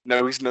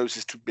 No, his nose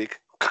is too big.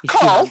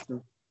 Carl,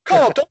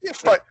 don't be a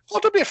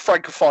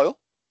francophile.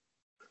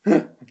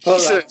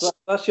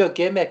 That's your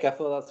gimmick. I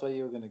thought that's where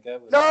you were going to go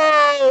with.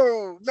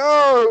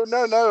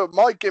 No.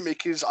 My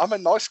gimmick is I'm a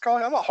nice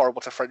guy. I'm not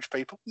horrible to French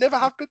people. Never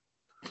have been.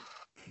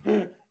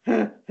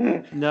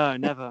 No,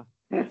 never.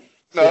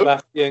 No.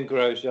 Sebastian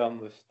Grosjean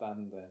was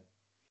standing.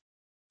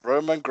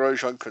 Roman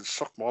Grosjean can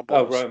suck my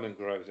balls. Oh, Roman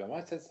Grosjean.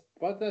 Why did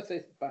I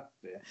say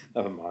Sebastian?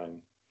 Never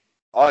mind.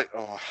 I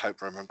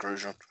hate Roman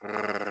Grosjean.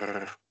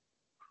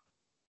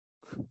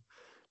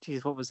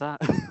 Jeez, what was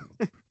that?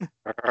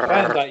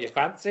 Sounds like you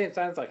fancy. It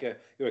sounds like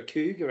you're a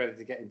cougar ready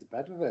to get into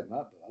bed with him.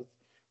 That does.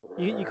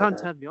 You can't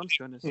turn me on, to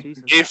be honest.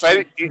 Jesus.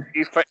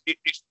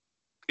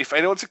 If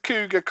anyone's a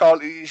cougar,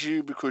 Carl, it is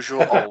you because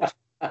you're old.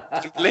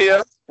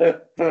 Leah,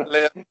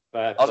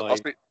 I'll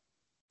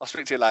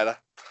speak to you later.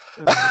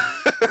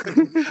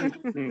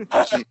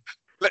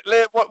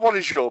 Leah, what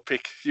is your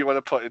pick? You want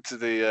to put into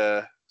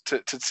the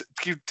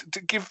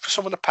to give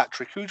someone a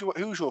Patrick? Who's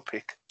your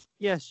pick?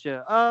 Yes,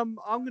 sure. I'm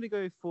gonna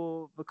go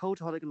for the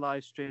Cultaholic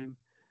live stream,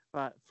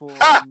 right? For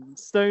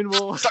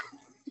Stonewall.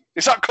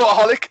 Is that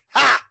Cultaholic?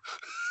 Ha!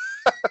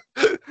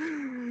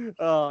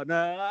 Oh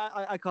no,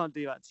 I can't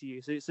do that to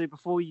you. So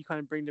before you kind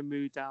of bring the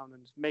mood down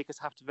and make us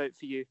have to vote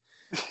for you,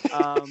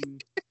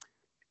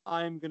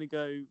 I'm gonna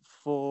go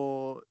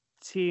for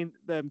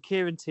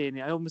Kieran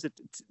Tierney. I almost said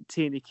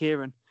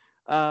Kieran.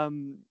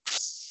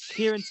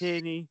 Kieran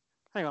Tierney.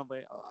 Hang on,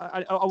 wait.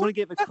 I want to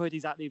get the quote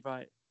exactly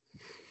right.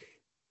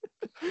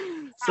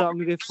 So I'm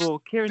gonna go for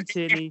Kieran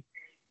Tierney.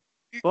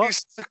 What?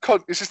 Is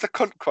this the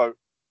cunt quote?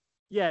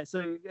 Yeah.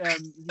 So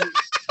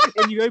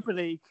in Europa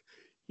League,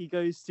 he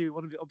goes to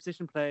one of the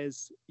opposition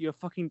players. You're a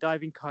fucking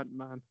diving cunt,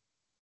 man.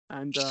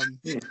 And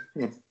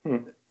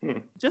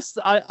just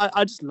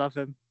I just love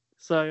him.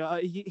 So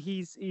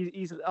he's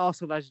an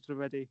Arsenal legend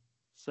already.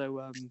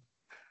 So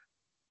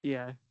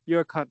yeah,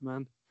 you're a cunt,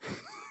 man.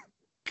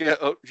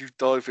 Get up, you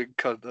diving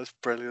cunt. That's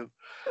brilliant.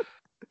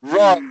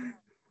 Right.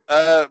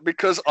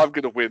 Because I'm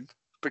going to win.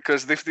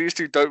 Because if these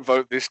two don't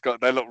vote this guy,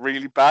 they look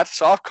really bad.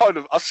 So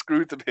I've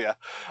screwed them here.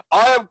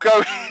 I am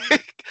going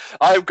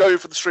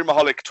for the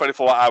Streamaholic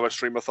 24-hour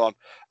streamathon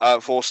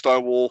for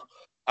Stonewall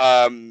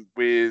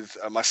with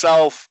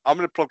myself. I'm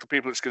going to plug the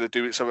people that's going to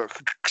do it. So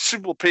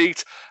Simple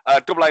Pete,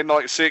 Double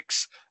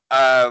A96,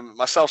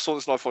 myself,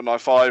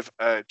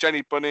 Saunders9495,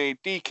 Jenny Bunny,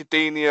 D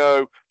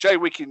Cadinio, J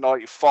Wiki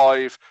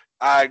 95.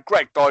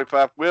 Greg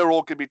Diaper, we're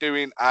all going to be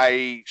doing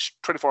a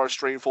 24-hour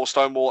stream for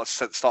Stonewall, as I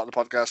said at the start of the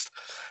podcast.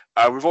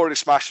 We've already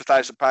smashed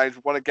 £1,000.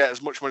 We want to get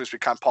as much money as we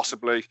can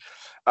possibly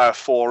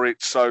for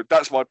it. So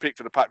that's my pick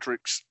for the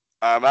Patricks.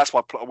 That's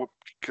my plug,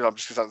 because I'm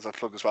just going to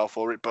plug as well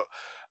for it. But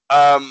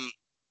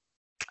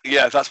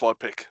yeah, that's my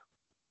pick.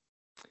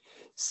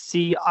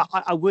 See,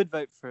 I would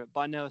vote for it,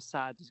 but I know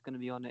Assad is going to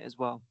be on it as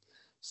well.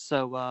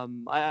 So I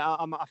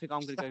think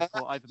I'm going to go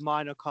for either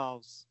mine or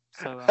Carl's.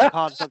 So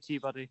Carl, it's up to you,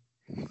 buddy.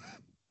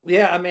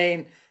 Yeah, I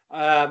mean,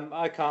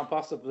 I can't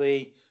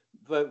possibly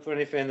vote for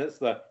anything that's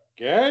the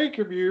gay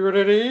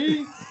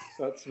community.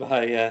 That's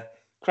my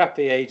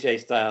crappy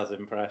AJ Styles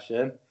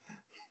impression.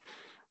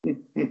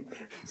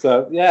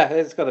 So, yeah,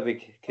 it's got to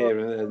be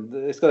Kieran.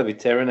 It's got to be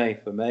Tyranny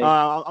for me.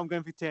 I'm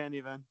going for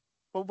Tyranny then.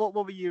 What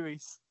were you,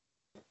 Reese?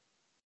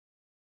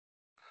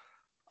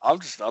 I'm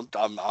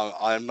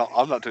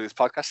not doing this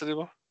podcast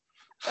anymore.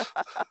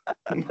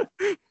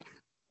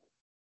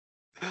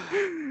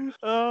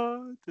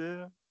 Oh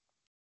dear.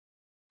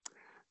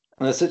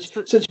 And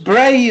such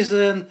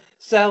brazen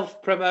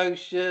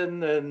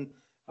self-promotion and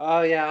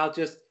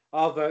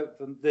I'll vote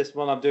for this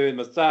one I'm doing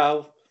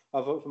myself.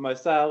 I'll vote for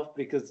myself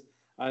because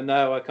I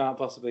know I can't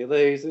possibly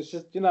lose. It's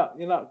just you're not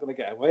going to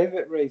get away with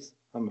it, Reese.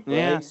 I'm afraid.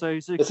 Yeah, so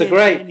it's Kieran a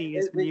great, Tierney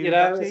is the new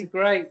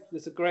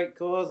it's a great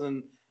cause,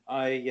 and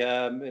I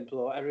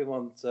implore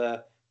everyone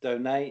to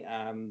donate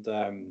and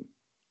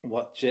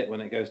watch it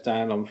when it goes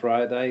down on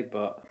Friday.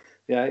 But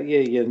yeah,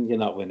 you're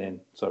not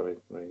winning. Sorry,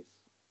 Reese.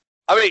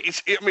 I mean,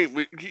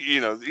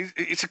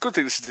 it's a good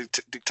thing. This is a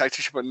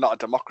dictatorship and not a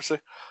democracy,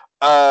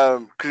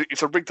 because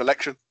it's a rigged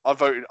election. I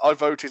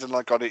voted, and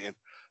I got it in.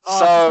 Oh,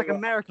 so it's like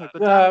America.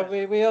 But No,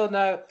 we all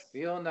know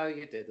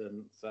you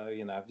didn't. So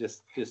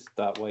just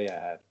that way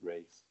ahead,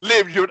 Reese.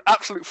 Liam, you're an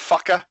absolute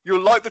fucker.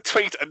 You'll like the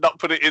tweet and not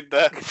put it in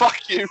there.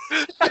 Fuck you.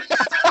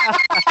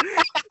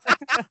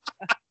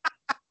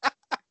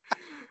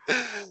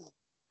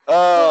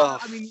 Well,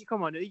 I mean,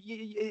 come on,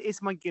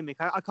 it's my gimmick.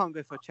 I can't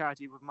go for a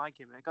charity with my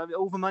gimmick.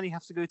 All the money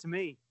has to go to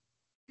me.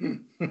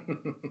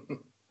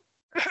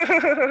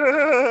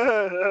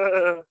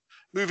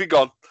 Moving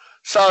on.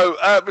 So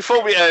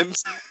before we end,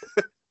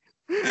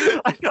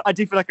 I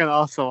do feel like an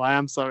arsehole. I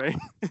am sorry.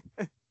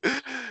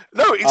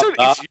 No, it's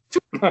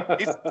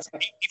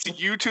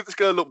you two that's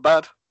going to look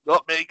bad,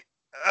 not me.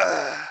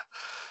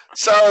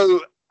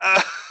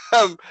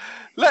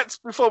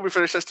 Before we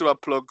finish, let's do our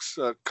plugs.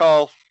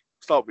 Carl,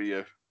 start with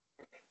you.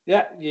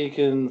 Yeah, you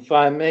can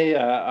find me.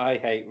 I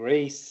hate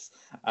Reese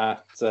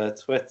at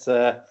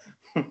Twitter.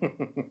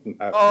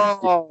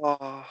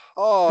 No.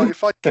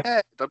 If I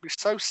cared, I'd be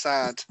so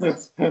sad. You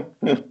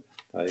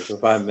can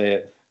find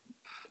me.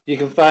 You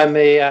can find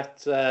me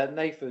at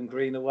Nathan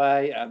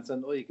Greenaway and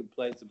send all your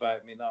complaints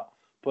about me not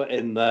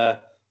putting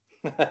the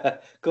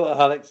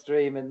Cultaholic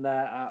stream in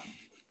there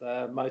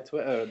at my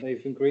Twitter at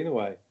Nathan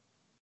Greenaway.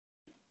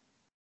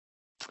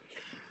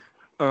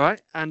 All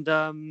right, and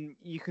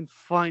you can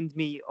find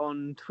me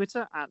on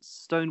Twitter at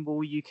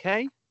Stonewall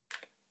UK.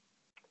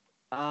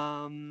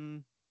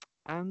 And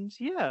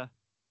yeah,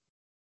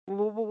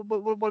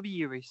 what about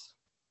you, Reese?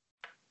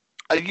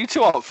 You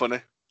two aren't funny.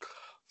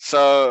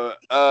 So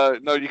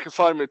no, you can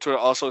find me on Twitter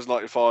at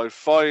Arseholes95.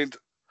 Find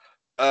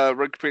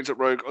Rogue Opinions at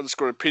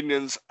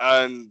Rogue_opinions,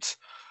 and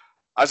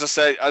as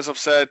I've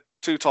said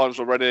 2 times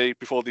already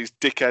before these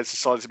dickheads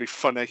decided to be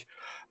funny.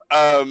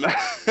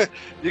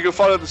 You can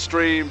follow the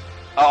stream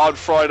on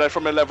Friday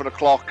from 11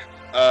 o'clock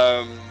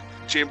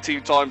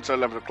GMT time to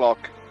 11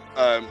 o'clock.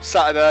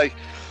 Saturday,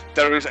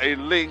 there is a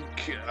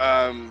link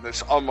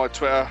that's on my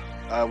Twitter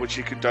which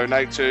you can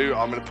donate to.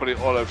 I'm going to put it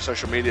all over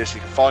social media so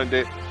you can find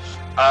it.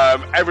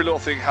 Every little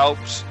thing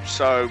helps,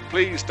 so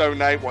please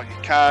donate what you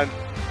can.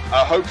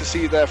 I hope to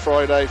see you there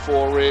Friday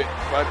for it.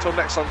 But until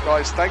next time,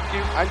 guys, thank you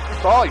and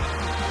goodbye.